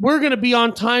 We're going to be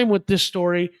on time with this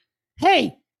story.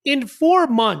 Hey, in 4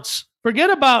 months, forget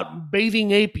about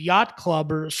Bathing Ape Yacht Club,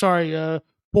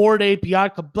 Bored Ape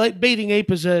Yacht Club. Bathing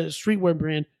Ape is a streetwear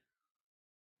brand.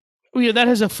 Yeah, that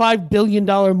has a $5 billion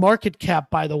market cap,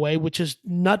 by the way, which is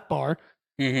nut bar.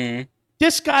 Mm-hmm.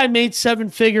 This guy made 7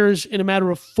 figures in a matter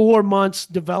of 4 months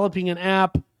developing an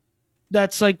app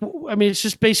that's it's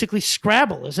just basically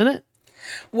Scrabble, isn't it?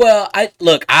 Well,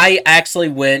 I actually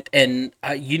went and,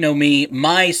 you know me,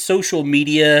 my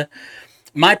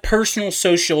personal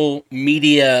social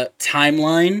media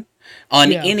timeline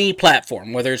on any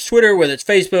platform, whether it's Twitter, whether it's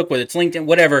Facebook, whether it's LinkedIn,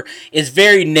 whatever, is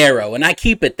very narrow. And I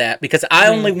keep it that because I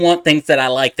only want things that I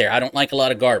like there. I don't like a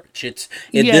lot of garbage. This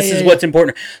is what's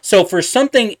important. So for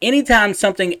anytime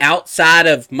something outside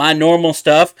of my normal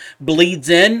stuff bleeds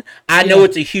in, I know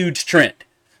it's a huge trend.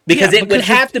 Because it would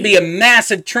have to be a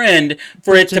massive trend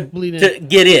for it to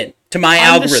get in to my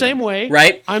algorithm. I'm the same way.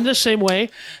 Right? I'm the same way.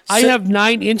 I have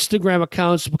 9 Instagram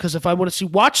accounts because if I want to see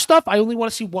watch stuff, I only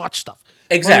want to see watch stuff.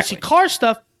 Exactly. If I want to see car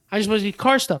stuff, I just want to see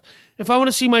car stuff. If I want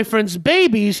to see my friends'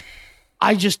 babies,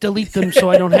 I just delete them so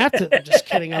I don't have to. I'm just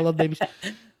kidding. I love babies.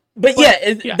 But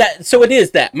so it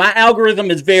is that. My algorithm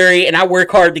is and I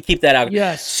work hard to keep that algorithm.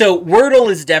 Yes. So Wordle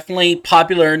is definitely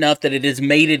popular enough that it has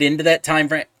made it into that time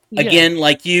frame. Again,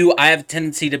 like you, I have a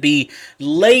tendency to be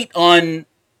late on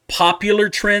popular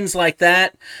trends like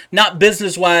that. Not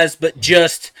business-wise, but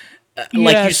just,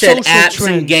 like you said, apps trends.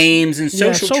 And games and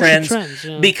social trends.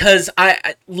 Because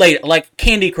like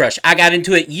Candy Crush, I got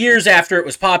into it years after it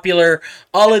was popular,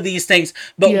 all of these things.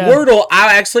 But Wordle,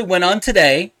 I actually went on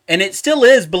today, and it still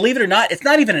is, believe it or not, it's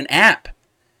not even an app.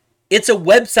 It's a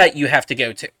website you have to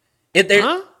go to.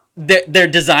 They're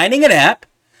designing an app,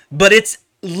 but it's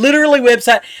literally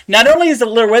website. Not only is it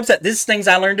a literal website, this is things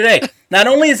I learned today. Not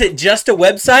only is it just a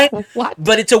website,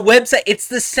 but it's a website. It's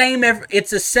the same.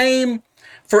 It's the same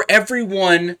for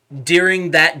everyone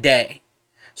during that day.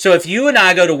 So if you and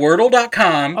I go to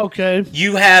Wordle.com, okay,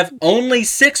 you have only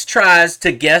 6 tries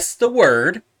to guess the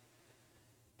word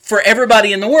for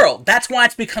everybody in the world. That's why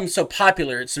it's become so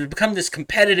popular. It's become this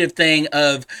competitive thing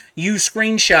of you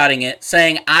screenshotting it,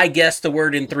 saying, I guessed the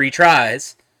word in 3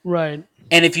 tries. Right.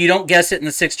 And if you don't guess it in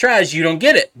the 6 tries, you don't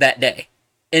get it that day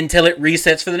until it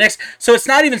resets for the next. So it's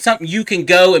not even something you can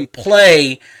go and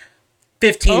play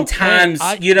 15 times,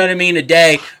 you know what I mean, a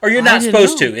day. Or you're not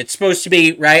supposed to. It's supposed to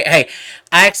be, right? Hey,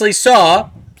 I actually saw,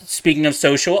 speaking of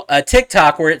social, a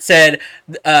TikTok where it said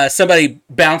somebody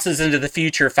bounces into the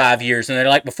future 5 years. And they're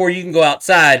like, before you can go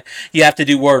outside, you have to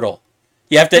do Wordle.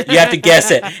 You have to guess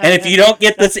it, and if you don't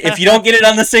get it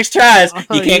on the 6 tries,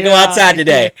 you can't go outside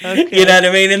today. Okay. You know what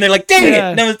I mean? And they're like, "Dang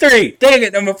it, number 3! Dang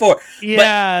it, number 4!"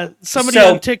 Yeah, somebody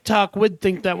on TikTok would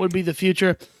think that would be the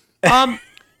future.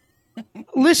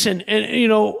 Listen,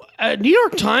 and New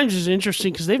York Times is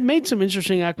interesting because they've made some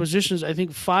interesting acquisitions. I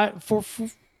think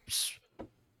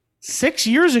 6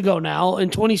 years ago now,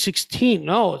 in 2016.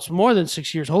 No, it's more than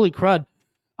 6 years. Holy crud!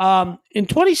 In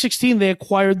 2016, they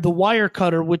acquired the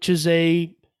Wirecutter, which is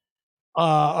a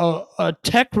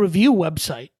tech review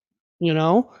website.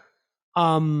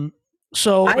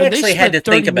 So I actually had to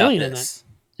think about this.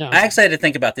 Yeah. I actually had to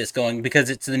think about this because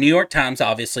it's the New York Times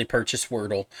obviously purchased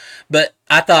Wordle, but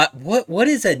I thought, what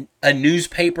is a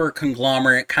newspaper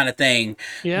conglomerate kind of thing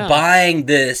buying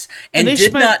this, and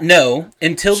did not know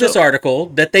until this article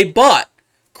that they bought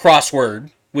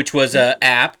Crossword, which was an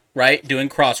app, right, doing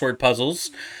crossword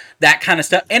puzzles, that kind of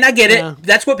stuff. And I get it.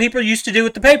 That's what people used to do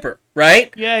with the paper,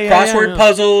 right? Crossword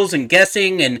puzzles and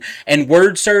guessing and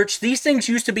word search. These things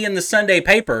used to be in the Sunday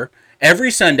paper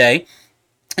every Sunday.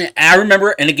 I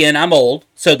remember, and again, I'm old,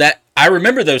 so that I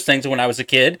remember those things when I was a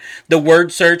kid, the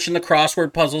word search and the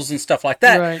crossword puzzles and stuff like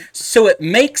that. Right. So it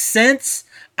makes sense,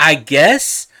 I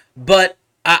guess, but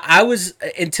I was,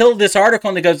 until this article,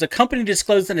 and it goes, the company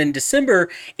disclosed that in December,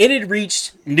 it had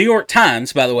reached, New York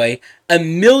Times, by the way,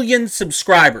 1 million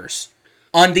subscribers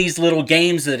on these little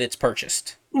games that it's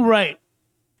purchased. Right.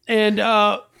 And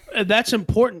that's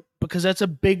important because that's a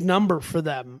big number for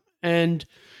them. And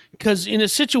because in a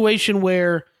situation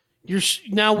where media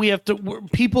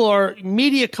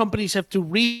companies have to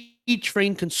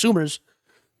retrain consumers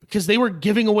because they were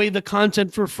giving away the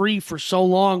content for free for so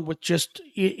long with just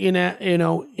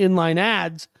inline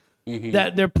ads,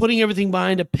 that they're putting everything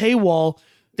behind a paywall.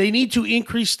 They need to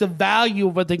increase the value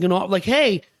of what they can offer. Like,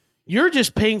 hey, you're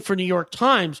just paying for New York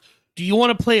Times. Do you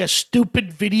want to play a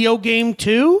stupid video game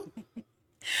too?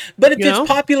 But if it's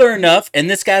popular enough, and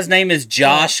this guy's name is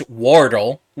Josh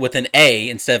Wardle with an A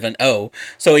instead of an O,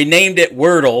 so he named it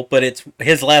Wordle, but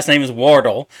his last name is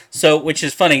Wardle, so which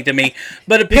is funny to me.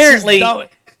 But apparently,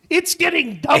 it's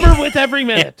getting dumber with every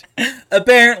minute.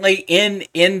 Apparently, in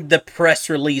the press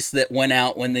release that went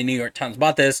out when the New York Times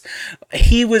bought this,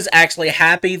 he was actually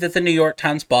happy that the New York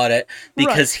Times bought it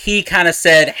because he kind of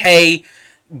said, "Hey,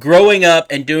 growing up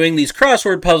and doing these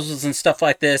crossword puzzles and stuff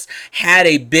like this had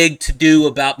a big to-do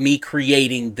about me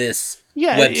creating this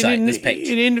website, this page."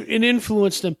 It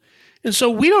influenced them. And so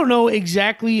we don't know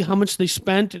exactly how much they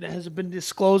spent. It hasn't been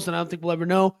disclosed, and I don't think we'll ever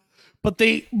know. But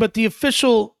the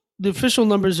official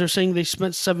numbers are saying they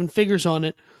spent 7 figures on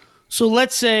it. So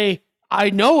let's say, I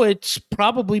know it's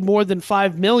probably more than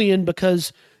 5 million,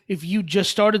 because if you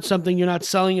just started something, you're not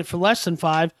selling it for less than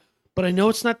 5, but I know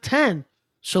it's not 10.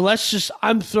 So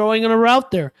I'm throwing it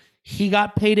out there. He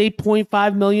got paid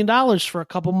 $8.5 million for a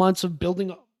couple months of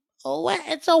building.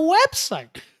 It's a website.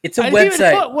 It's a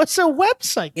website. What's a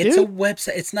website, dude? It's a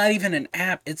website. It's not even an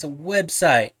app. It's a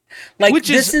website. I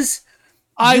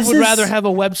would rather have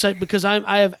a website because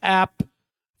I have app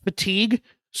fatigue.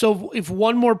 So if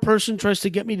one more person tries to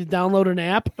get me to download an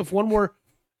app,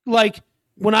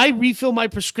 when I refill my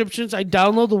prescriptions, I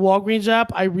download the Walgreens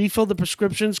app. I refill the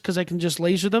prescriptions because I can just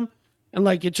laser them. And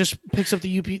it just picks up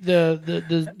the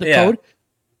code,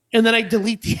 and then I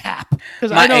delete the app.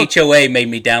 My HOA made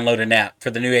me download an app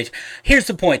for the new age. Here's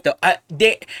the point, though.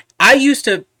 I used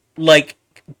to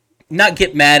not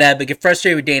get mad at, but get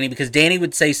frustrated with Danny because Danny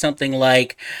would say something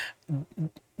like,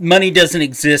 "Money doesn't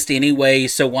exist anyway,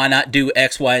 so why not do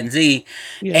X, Y, and Z?"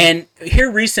 Yeah. And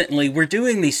here recently, we're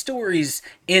doing these stories,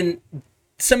 and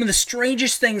some of the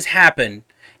strangest things happen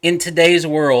in today's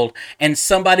world, and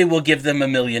somebody will give them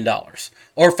 $1 million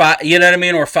or $5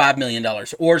 million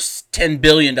or $10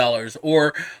 billion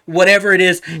or whatever it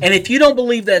is. And if you don't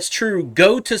believe that's true,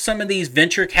 go to some of these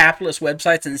venture capitalist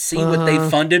websites and see what they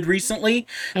funded recently.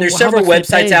 There's several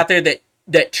websites out there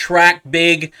that track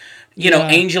big,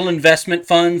 angel investment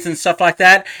funds and stuff like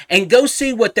that, and go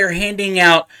see what they're handing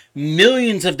out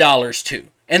millions of dollars to.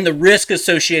 And the risk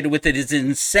associated with it is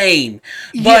insane.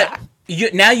 But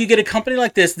now you get a company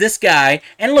like this guy,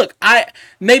 and look,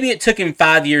 maybe it took him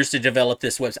 5 years to develop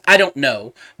this website. I don't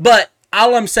know. But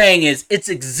all I'm saying is it's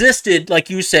existed, like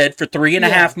you said, for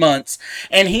 3.5 months,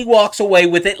 and he walks away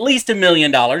with at least $1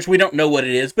 million. We don't know what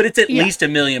it is, but it's at least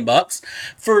 $1 million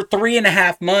for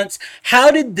 3.5 months. How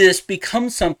did this become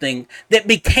something that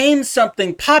became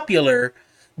something popular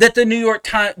that the New York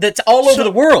Times, that's all over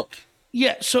the world?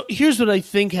 Yeah, so here's what I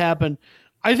think happened.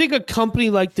 I think a company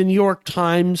like the New York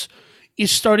Times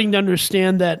is starting to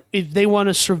understand that if they want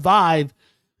to survive,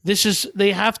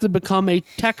 they have to become a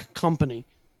tech company,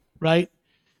 right?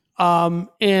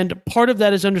 And part of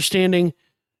that is understanding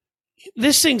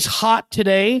this thing's hot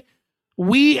today.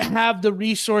 We have the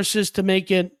resources to make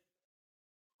it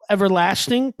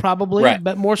everlasting, probably,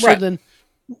 but more so than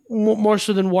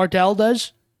Wardell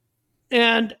does.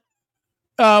 And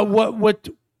what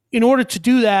in order to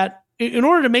do that, in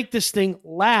order to make this thing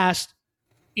last,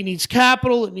 it needs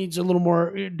capital, it needs a little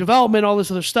more development, all this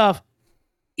other stuff.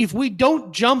 If we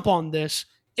don't jump on this,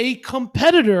 a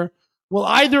competitor will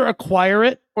either acquire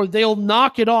it or they'll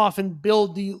knock it off and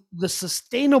build the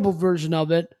sustainable version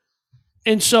of it.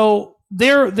 And so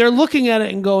they're looking at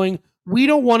it and going, we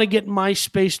don't want to get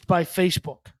MySpace by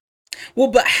Facebook. Well,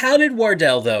 but how did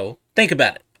Wardell, though? Think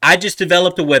about it. I just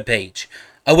developed a web page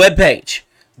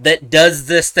that does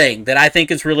this thing that I think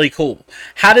is really cool.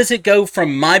 How does it go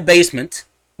from my basement,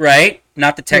 right?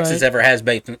 Not that Texas ever has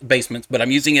basements, but I'm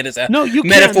using it as a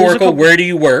metaphorical. Where do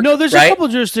you work? No, there's a couple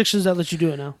of jurisdictions that let you do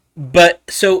it now. But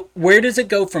so where does it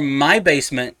go from my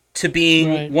basement to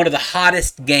being one of the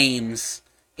hottest games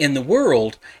in the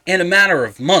world in a matter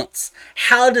of months?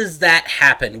 How does that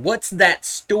happen? What's that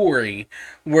story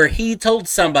where he told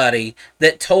somebody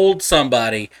that told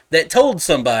somebody that told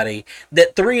somebody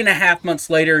that 3.5 months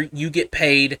later you get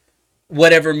paid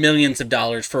whatever millions of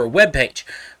dollars for a web page?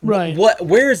 Right.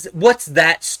 What's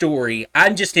that story?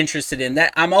 I'm just interested in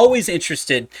that. I'm always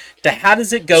interested to how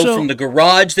does it go from the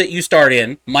garage that you start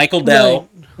in, Michael Dell,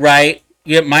 right?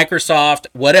 You have Microsoft,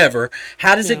 whatever.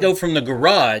 How does it go from the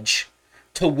garage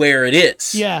to where it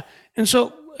is? Yeah. And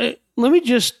so let me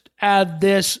just add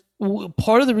this.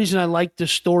 Part of the reason I like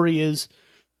this story is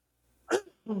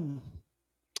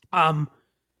I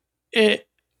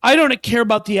don't care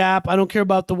about the app. I don't care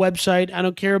about the website. I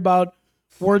don't care about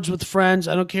words with friends.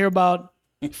 I don't care about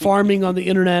farming on the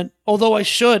internet, although I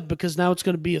should, because now it's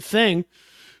going to be a thing.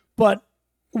 But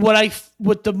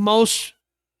what the most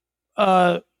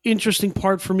interesting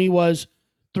part for me was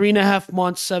 3.5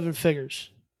 months, 7 figures.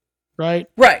 Right.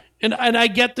 And I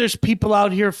get there's people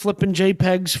out here flipping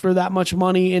JPEGs for that much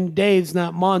money in days,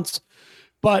 not months.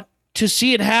 But to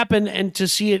see it happen and to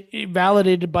see it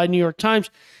validated by New York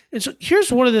Times. And so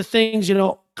here's one of the things,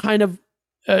 kind of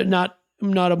not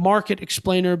a market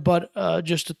explainer, but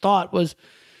just a thought was,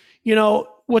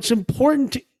 what's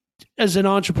important as an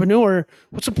entrepreneur,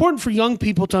 what's important for young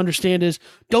people to understand is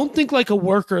don't think like a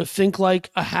worker, think like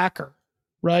a hacker,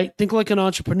 right? Think like an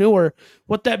entrepreneur.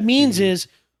 What that means is,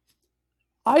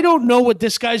 I don't know what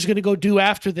this guy's going to go do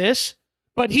after this,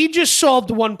 but he just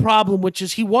solved one problem, which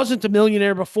is he wasn't a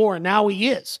millionaire before, and now he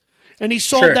is. And he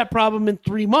solved that problem in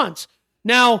 3 months.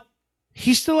 Now,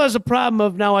 he still has a problem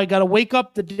of now I got to wake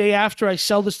up the day after I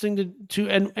sell this thing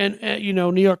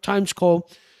to New York Times Co.,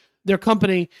 their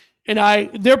company, and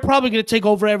they're probably going to take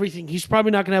over everything. He's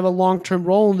probably not going to have a long-term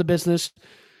role in the business.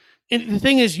 And the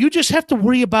thing is, you just have to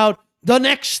worry about the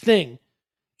next thing.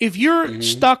 If you're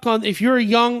stuck if you're a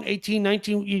young 18,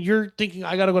 19, you're thinking,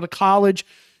 I got to go to college.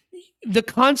 The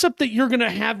concept that you're going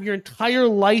to have your entire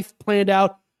life planned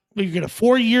out, you're going to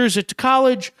 4 years at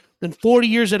college, then 40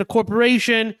 years at a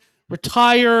corporation,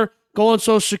 retire, go on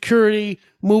Social Security,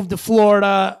 move to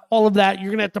Florida, all of that. You're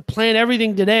going to have to plan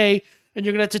everything today, and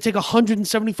you're going to have to take a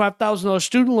 $175,000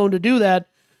 student loan to do that.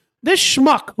 This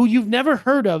schmuck, who you've never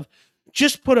heard of,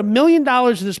 just put $1 million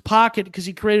in his pocket because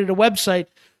he created a website.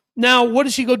 Now, what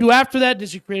does he go do after that?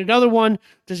 Does he create another one?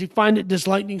 Does he find it? Does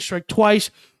lightning strike twice?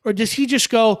 Or does he just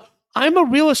go, I'm a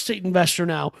real estate investor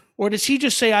now? Or does he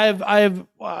just say, I have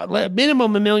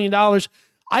minimum $1 million.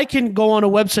 I can go on a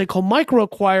website called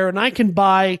MicroAcquire and I can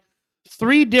buy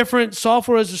 3 different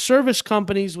software as a service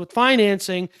companies with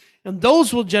financing, and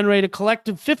those will generate a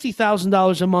collective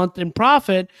 $50,000 a month in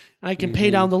profit. And I can pay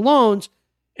down the loans,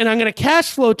 and I'm going to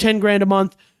cash flow $10,000 a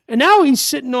month. And now he's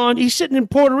sitting in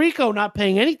Puerto Rico, not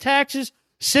paying any taxes,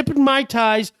 sipping Mai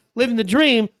Tais, living the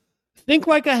dream. Think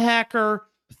like a hacker.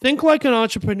 Think like an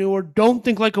entrepreneur. Don't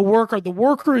think like a worker. The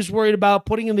worker is worried about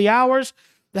putting in the hours.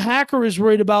 The hacker is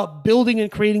worried about building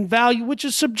and creating value, which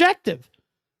is subjective.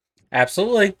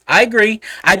 Absolutely. I agree.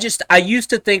 I used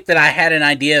to think that I had an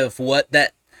idea of what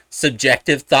that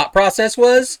subjective thought process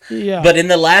was. Yeah. But in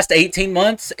the last 18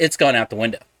 months, it's gone out the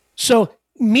window. So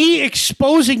me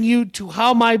exposing you to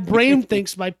how my brain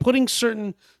thinks by putting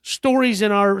certain stories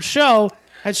in our show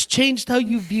has changed how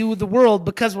you view the world.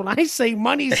 Because when I say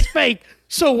money's fake,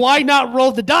 so why not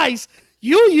roll the dice?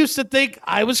 You used to think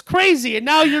I was crazy, and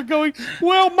now you're going,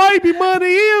 well, maybe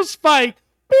money is fake.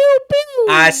 Pew, pew.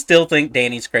 I still think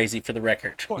Danny's crazy, for the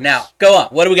record. Now, go on.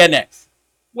 What do we got next?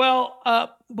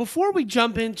 Well, before we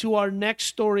jump into our next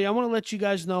story, I want to let you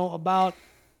guys know about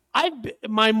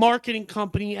my marketing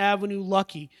company, Avenue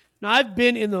Lucky. Now, I've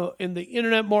been in the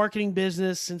internet marketing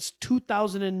business since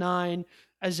 2009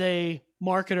 as a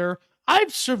marketer.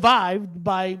 I've survived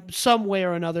by some way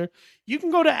or another. You can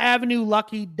go to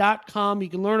avenuelucky.com. You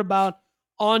can learn about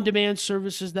on-demand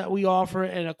services that we offer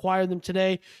and acquire them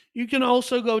today. You can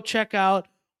also go check out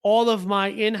all of my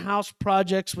in-house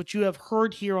projects, which you have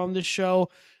heard here on this show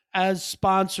as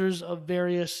sponsors of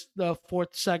various the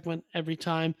fourth segment every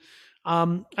time.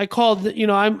 I call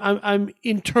I'm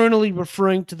internally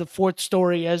referring to the fourth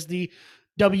story as the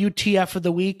WTF of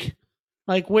the week.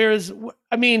 Like, this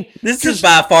is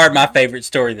by far my favorite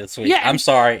story this week. Yeah, I'm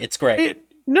sorry. It's great.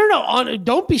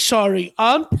 Don't be sorry.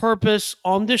 On purpose,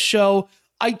 on this show,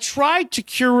 I tried to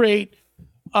curate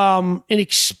an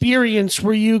experience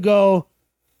where you go,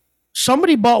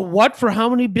 somebody bought what for how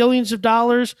many billions of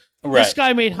dollars? Right. This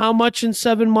guy made how much in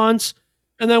 7 months?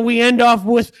 And then we end off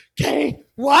with, okay,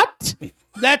 what?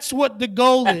 That's what the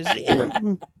goal is.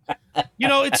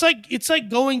 It's like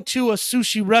going to a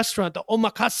sushi restaurant, the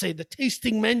omakase, the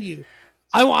tasting menu.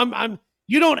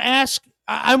 You don't ask,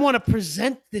 I want to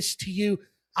present this to you.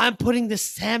 I'm putting the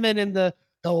salmon and the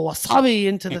wasabi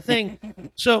into the thing.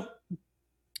 So,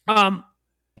 a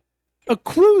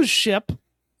cruise ship,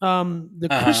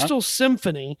 the Crystal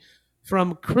Symphony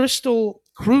from Crystal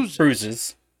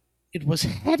Cruises. It was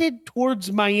headed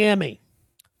towards Miami.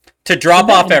 To drop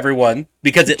off everyone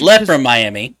because it left from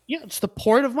Miami. Yeah, it's the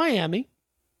port of Miami.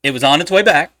 It was on its way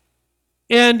back.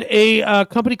 And a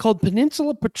company called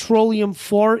Peninsula Petroleum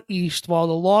Far East filed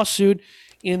a lawsuit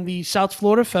in the South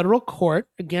Florida federal court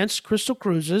against Crystal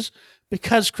Cruises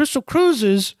because Crystal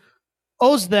Cruises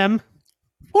owes them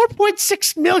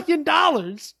 $4.6 million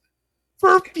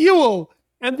for fuel.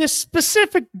 And this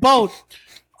specific boat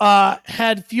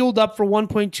had fueled up for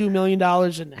 $1.2 million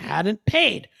and hadn't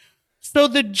paid. So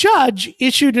the judge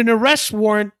issued an arrest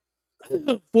warrant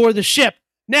for the ship.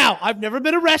 Now, I've never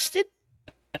been arrested.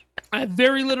 I have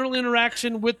very little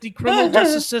interaction with the criminal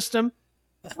justice system.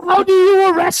 How do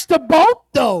you arrest a boat,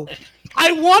 though?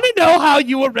 I want to know how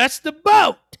you arrest a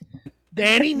boat.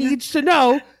 Danny needs to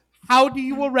know, how do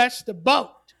you arrest a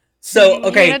boat? So,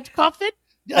 okay. Handcuff it?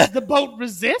 Does the boat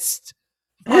resist?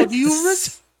 How do you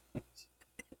resist?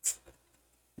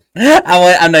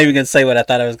 I'm not even going to say what I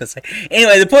thought I was going to say.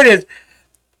 Anyway, the point is,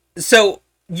 so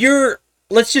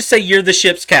let's just say you're the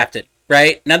ship's captain,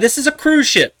 right? Now, this is a cruise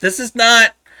ship. This is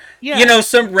not,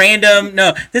 some random,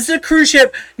 no. This is a cruise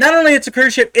ship. Not only it's a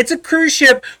cruise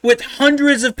ship with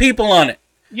hundreds of people on it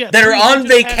that are on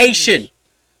vacation.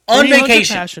 On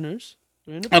vacation.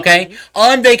 Okay?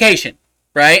 On vacation,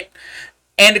 right?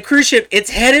 And a cruise ship, it's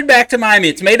headed back to Miami.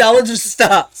 It's made all of the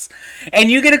stops.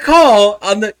 And you get a call,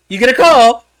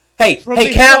 Hey,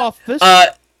 Cap,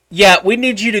 we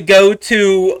need you to go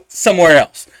to somewhere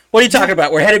else. What are you talking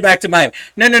about? We're headed back to Miami.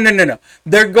 No.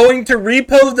 They're going to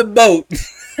repo the boat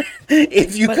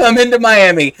if you come into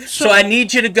Miami. So I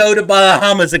need you to go to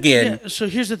Bahamas again. Yeah, so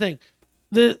here's the thing.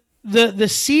 The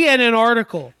CNN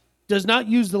article does not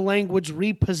use the language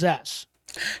repossess.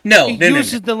 It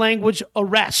uses the language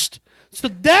arrest. So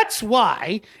that's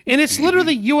why, and it's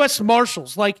literally U.S.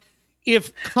 Marshals. Like,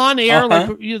 if Con Air,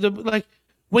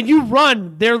 when you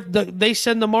run, they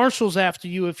send the marshals after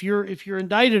you if you're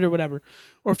indicted or whatever,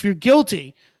 or if you're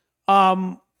guilty.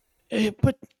 I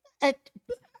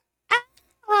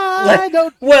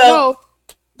don't know.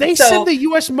 They send the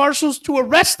U.S. Marshals to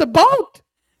arrest the boat.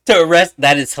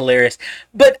 That is hilarious.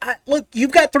 But look,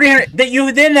 you've got 300 that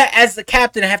you then, as the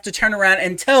captain, have to turn around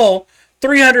and tell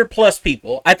 300 plus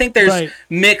people. I think there's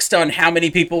mixed on how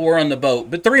many people were on the boat,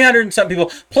 but 300 and some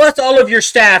people, plus all of your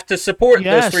staff to support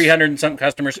those 300 and some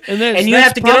customers. And you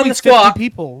have to get on the squawk.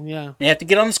 People, yeah. You have to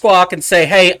get on the squawk and say,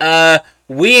 hey,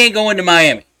 we ain't going to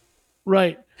Miami.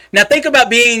 Right. Now think about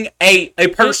being a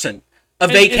person, a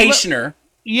vacationer.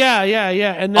 Yeah.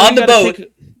 And then on the boat.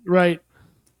 Right.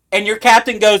 And your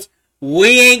captain goes,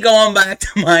 we ain't going back to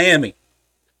Miami.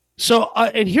 So,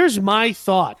 and here's my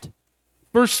thought.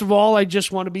 First of all, I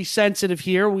just want to be sensitive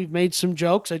here. We've made some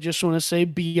jokes. I just want to say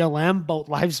BLM, both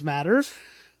lives matter.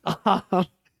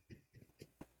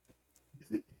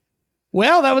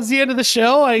 Well, that was the end of the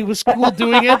show. I was cool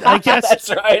doing it. I guess that's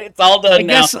right. It's all done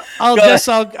now.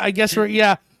 I guess we're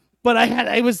yeah. But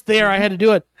I was there. I had to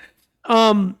do it.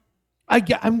 I'm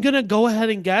gonna go ahead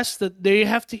and guess that they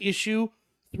have to issue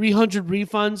 300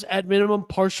 refunds at minimum,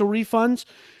 partial refunds,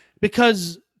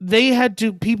 because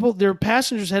their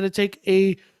passengers had to take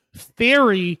a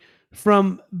ferry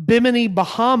from Bimini,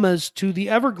 Bahamas to the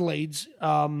Everglades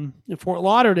in Fort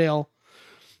Lauderdale.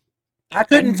 I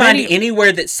couldn't find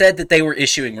anywhere that said that they were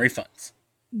issuing refunds.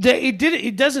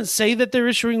 It doesn't say that they're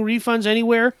issuing refunds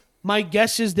anywhere. My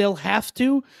guess is they'll have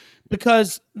to,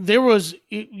 because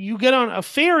you get on a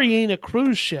ferry, ain't a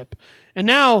cruise ship. And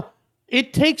now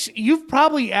you've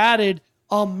probably added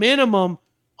a minimum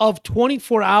of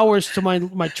 24 hours to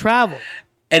my travel.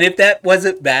 And if that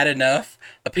wasn't bad enough,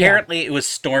 apparently it was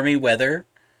stormy weather.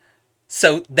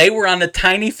 So they were on a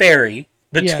tiny ferry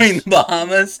between the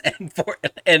Bahamas and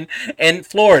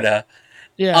Florida,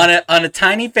 on a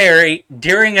tiny ferry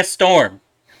during a storm.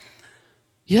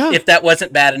 Yeah. If that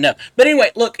wasn't bad enough. But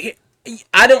anyway, look,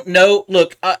 I don't know.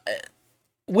 Look,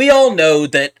 we all know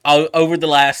that over the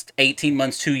last 18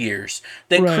 months, 2 years,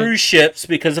 that cruise ships,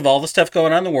 because of all the stuff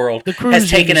going on in the world, has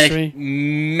taken a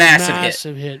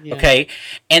massive hit. Yeah. Okay,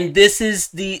 and this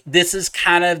is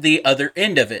kind of the other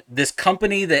end of it. This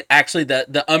company that actually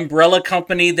the umbrella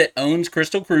company that owns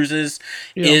Crystal Cruises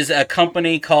is a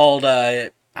company called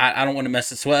I don't want to mess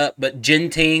this up, but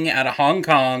Genting out of Hong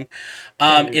Kong.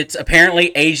 It's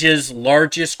apparently Asia's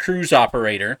largest cruise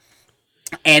operator,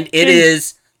 and it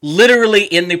is literally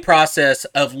in the process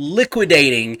of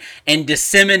liquidating and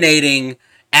disseminating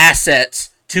assets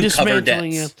to cover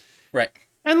debts. Yeah. Right.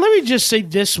 And let me just say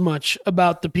this much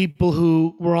about the people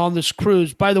who were on this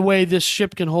cruise. By the way, this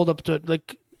ship can hold up to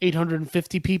like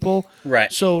 850 people.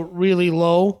 Right. So really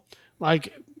low,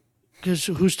 like, because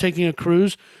who's taking a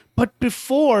cruise? But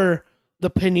before the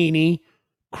Panini,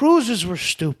 cruises were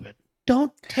stupid.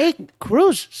 Don't take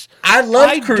cruises. I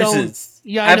love cruises.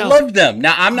 Yeah, I've loved them.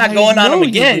 Now, I'm not going on them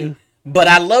again, but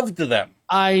I loved them.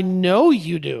 I know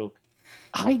you do.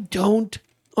 I don't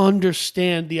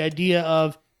understand the idea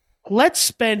of, let's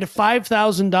spend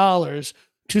 $5,000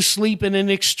 to sleep in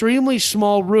an extremely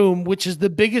small room, which is the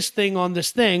biggest thing on this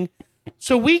thing,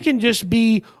 so we can just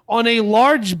be on a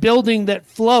large building that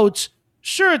floats.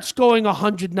 Sure, it's going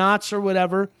 100 knots or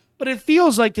whatever, but it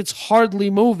feels like it's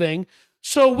hardly moving.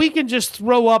 So we can just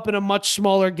throw up in a much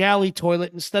smaller galley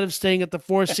toilet instead of staying at the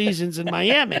Four Seasons in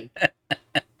Miami.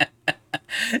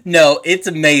 No, it's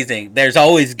amazing. There's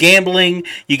always gambling.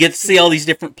 You get to see all these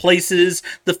different places.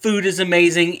 The food is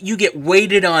amazing. You get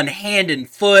waited on hand and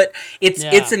foot.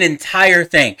 It's an entire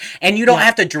thing. And you don't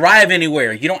have to drive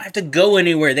anywhere. You don't have to go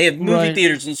anywhere. They have movie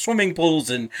theaters and swimming pools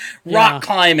and rock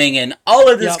climbing and all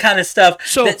of this kind of stuff.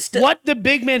 So what the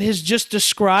big man has just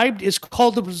described is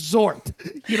called a resort.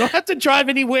 You don't have to drive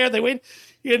anywhere.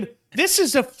 This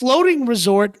is a floating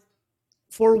resort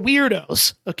for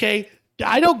weirdos, okay?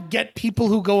 I don't get people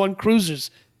who go on cruises.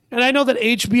 And I know that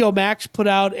HBO Max put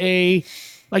out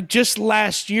just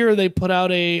last year, they put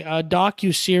out a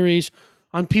docu-series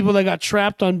on people that got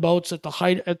trapped on boats at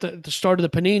the start of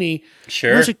the Panini.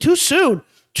 Sure. And I was like, too soon.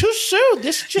 Too soon.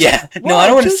 This just no, I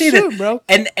don't want to see soon, that, bro.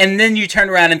 And then you turn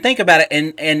around and think about it.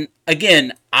 And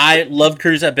again, I love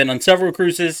cruises. I've been on several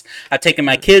cruises. I've taken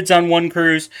my kids on one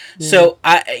cruise. Yeah. So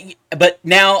but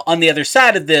now on the other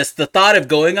side of this, the thought of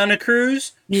going on a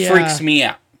cruise freaks me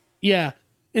out. Yeah.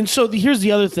 And so here's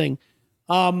the other thing.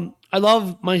 I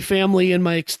love my family and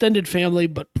my extended family,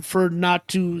 but prefer not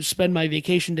to spend my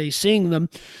vacation days seeing them.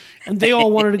 And they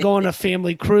all wanted to go on a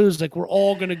family cruise. Like, we're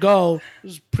all going to go. It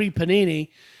was pre-Panini.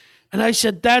 And I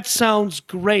said, that sounds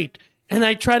great. And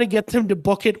I tried to get them to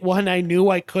book it when I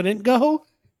knew I couldn't go.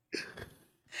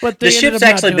 But the ship's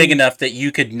actually big enough that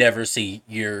you could never see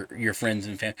your friends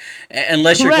and family.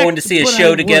 Unless you're going to see a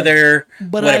show together.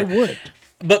 But whatever. I would.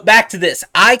 But back to this.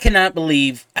 I can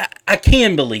believe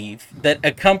that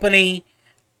a company...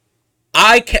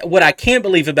 what I can't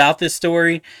believe about this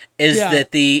story is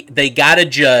that they got a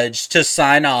judge to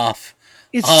sign off.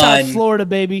 It's South Florida,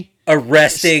 baby.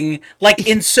 Arresting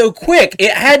in so quick.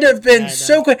 It had to have been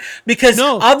so quick because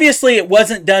obviously it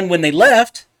wasn't done when they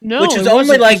left. No, which is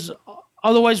only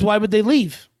otherwise why would they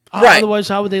leave? Right. Otherwise,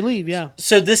 how would they leave? Yeah.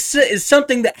 So this is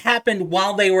something that happened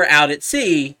while they were out at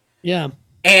sea. Yeah.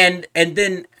 And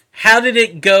then how did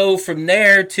it go from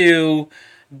there to?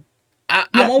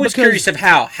 I'm always curious of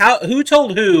who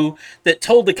told who that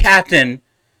told the captain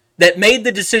that made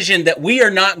the decision that we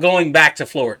are not going back to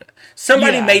Florida.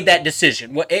 Somebody made that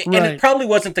decision, and it probably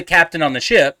wasn't the captain on the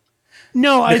ship.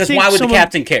 No, because why would the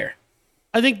captain care?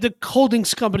 I think the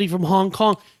holdings company from Hong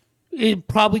Kong, it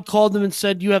probably called them and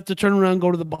said, you have to turn around and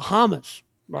go to the Bahamas,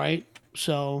 right?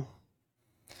 So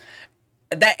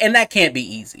that can't be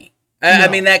easy. I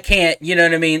mean, that can't, you know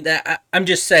what I mean? I'm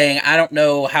just saying, I don't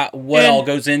know what all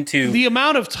goes into the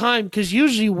amount of time, because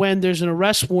usually when there's an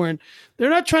arrest warrant,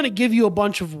 they're not trying to give you a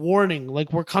bunch of warning,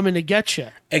 like we're coming to get you.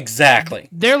 Exactly.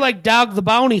 They're like Dog the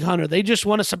Bounty Hunter. They just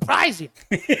want to surprise you.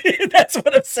 That's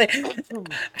what I'm saying.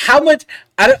 How much,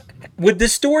 would the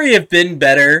story have been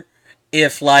better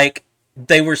if, like,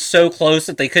 they were so close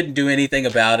that they couldn't do anything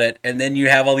about it, and then you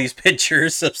have all these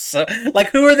pictures of, like,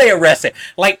 who are they arresting?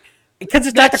 Like, because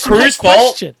it's not the crew's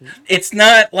fault. It's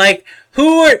not like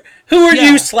who are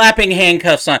you slapping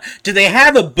handcuffs on? Do they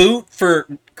have a boot for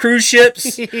cruise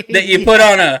ships that you put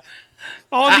on a?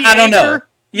 I don't know.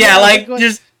 Yeah, like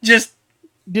just.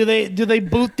 Do they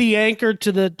boot the anchor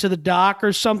to the dock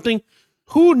or something?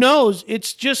 Who knows?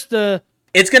 It's just the.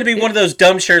 It's going to be one of those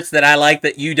dumb shirts that I like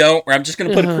that you don't, where I'm just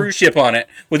going to put a cruise ship on it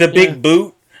with a big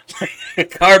boot, like a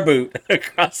car boot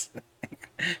across.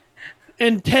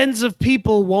 And tens of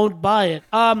people won't buy it.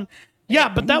 Yeah,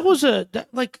 but that was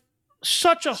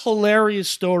such a hilarious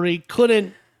story.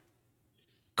 Couldn't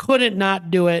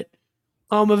not do it.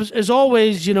 As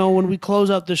always, you know, when we close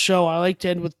out the show, I like to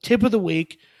end with tip of the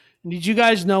week. And did you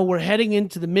guys know we're heading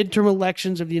into the midterm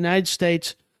elections of the United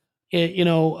States?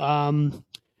 And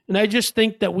I just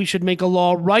think that we should make a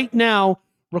law right now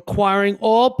requiring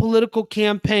all political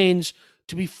campaigns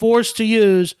to be forced to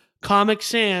use Comic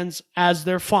Sans as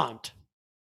their font.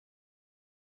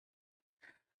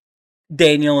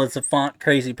 Daniel is a font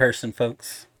crazy person,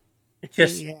 folks.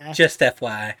 Just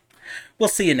FYI. We'll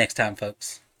see you next time,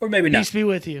 folks. Or maybe not. Peace be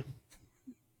with you.